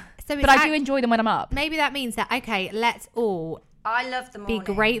 So So but I do enjoy them when I'm up. Maybe that means that, okay, let's all I love the be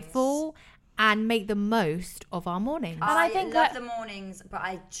mornings. grateful and make the most of our mornings. I think love that- the mornings, but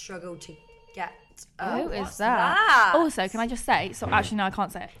I struggle to get. Oh, is what's that? Also, can I just say? So actually, no, I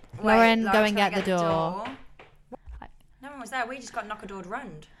can't say it. Wait, Lauren, go Laura's and gonna get the door. No one was there. We just got knock-a-doored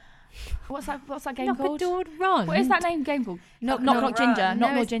rund. What's that game Knock a called? door run. What is that name game called? Knock, Knock knock, knock ginger. run. Knock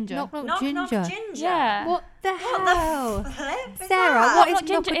No, knock it's ginger. Knock knock Knock ginger. knock ginger. Yeah. What the hell? Flip is Sarah, that? what is Knock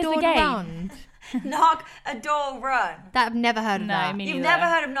Ginger knock a is the door game. round? Knock a door run. That I've never heard of No, that. me You've neither. never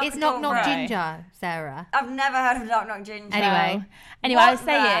heard of knock It's a door knock knock run? ginger, Sarah. I've never heard of knock knock ginger. Anyway. Anyway, What I was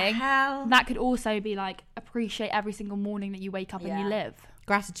saying the hell? that could also be like appreciate every single morning that you wake up and you Yeah. live,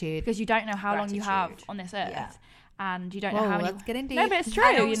 Gratitude. because you don't know how long you have Gratitude. on this earth, Yeah. and you don't Whoa, know how many. let's get into No, it. but it's true.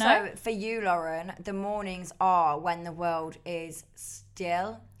 And also, You know. for you, Lauren, the mornings are when the world is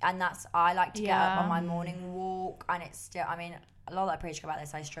still, and I like to get up Yeah. on my morning walk, and it's still. I mean, a lot that I preach about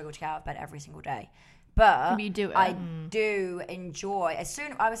this. I struggle to get out of bed every single day, but You do it. I do enjoy.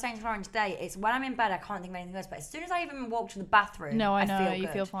 I was saying to Lauren today, it's when I'm in bed, I can't think of anything else. But as soon as I even walk to the bathroom, No, I know feel you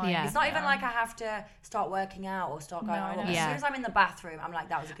good. feel fine. Yeah. It's not even like I have to start working out or start going No, on a I walk. know. As Yeah. soon as I'm in the bathroom, I'm like,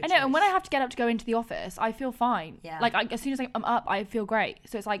 that was a good I know, and when I choice. have to get up to go into the office, I feel fine. Yeah. Like as soon as I'm up, I feel great.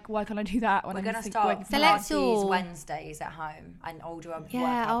 So it's like, why can't I do that when We're I'm gonna working start from So home? let's Pilates all- Wednesdays at home, and I'll do a Yeah,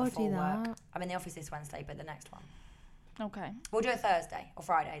 workout I'll before do work. that. I'm in the office this Wednesday, but the next one Okay. we'll do it Thursday or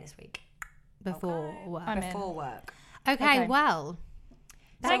Friday this week Before work. I'm in. before work. Okay, Okay. well.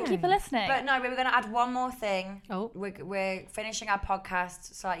 Thank you for listening. But no, we were gonna add one more thing. Oh. We're finishing our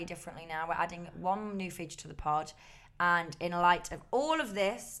podcast slightly differently now. We're adding one new feature to the pod, and in light of all of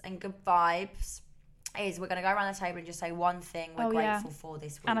this and good vibes, is we're gonna go around the table and just say one thing we're Oh, yeah. grateful for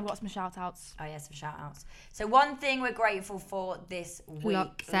this week. And I've got some shout outs. Oh yeah, some shout outs. So one thing we're grateful for this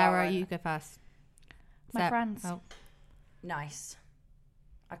week. Sarah, Lauren. you go first. My friends. Oh, Nice.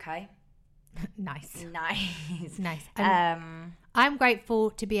 Okay. nice. Nice. Nice. I'm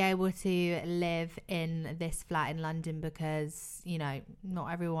grateful to be able to live in this flat in London because, you know,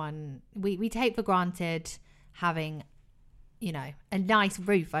 not everyone, we take for granted having, you know, a nice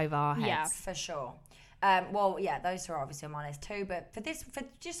roof over our heads. Yeah. For sure. Well, yeah, those two are obviously on my list too. But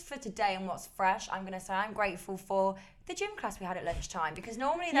for today and what's fresh, I'm gonna say I'm grateful for the gym class we had at lunchtime because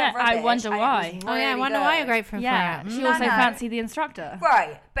normally they're Yeah, I rubbish. wonder and it why. was Oh, yeah, I really wonder why you're good. grateful Yeah. for it. She No, also no. fancied the instructor.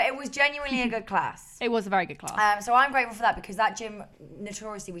 Right, but it was genuinely a good class. It was a very good class. So I'm grateful for that because that gym,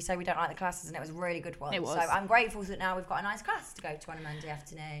 notoriously, we say we don't like the classes, and it was a really good one. It was. So I'm grateful that now we've got a nice class to go to on a Monday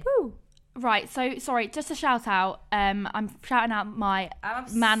afternoon. Woo. Right, so sorry, just a shout out. I'm shouting out my I'm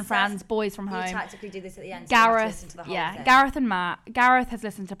obsessed. man friends, boys from You home. tactically do this at the end. So you have to listen Gareth, to the whole yeah, thing. Gareth and Matt. Gareth has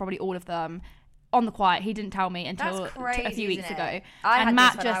listened to probably all of them on the quiet. He didn't tell me until That's crazy, a few weeks isn't ago. it? I and had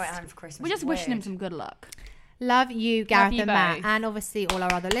Matt this when I went home for Christmas. we're just It's wishing him weird. some good luck. Love you, Gareth you and Matt, both. and obviously all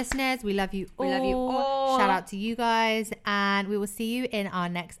our other listeners. We love you all. We love you all. Shout out to you guys, and we will see you in our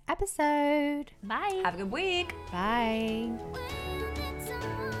next episode. Bye. Have a good week. Bye. When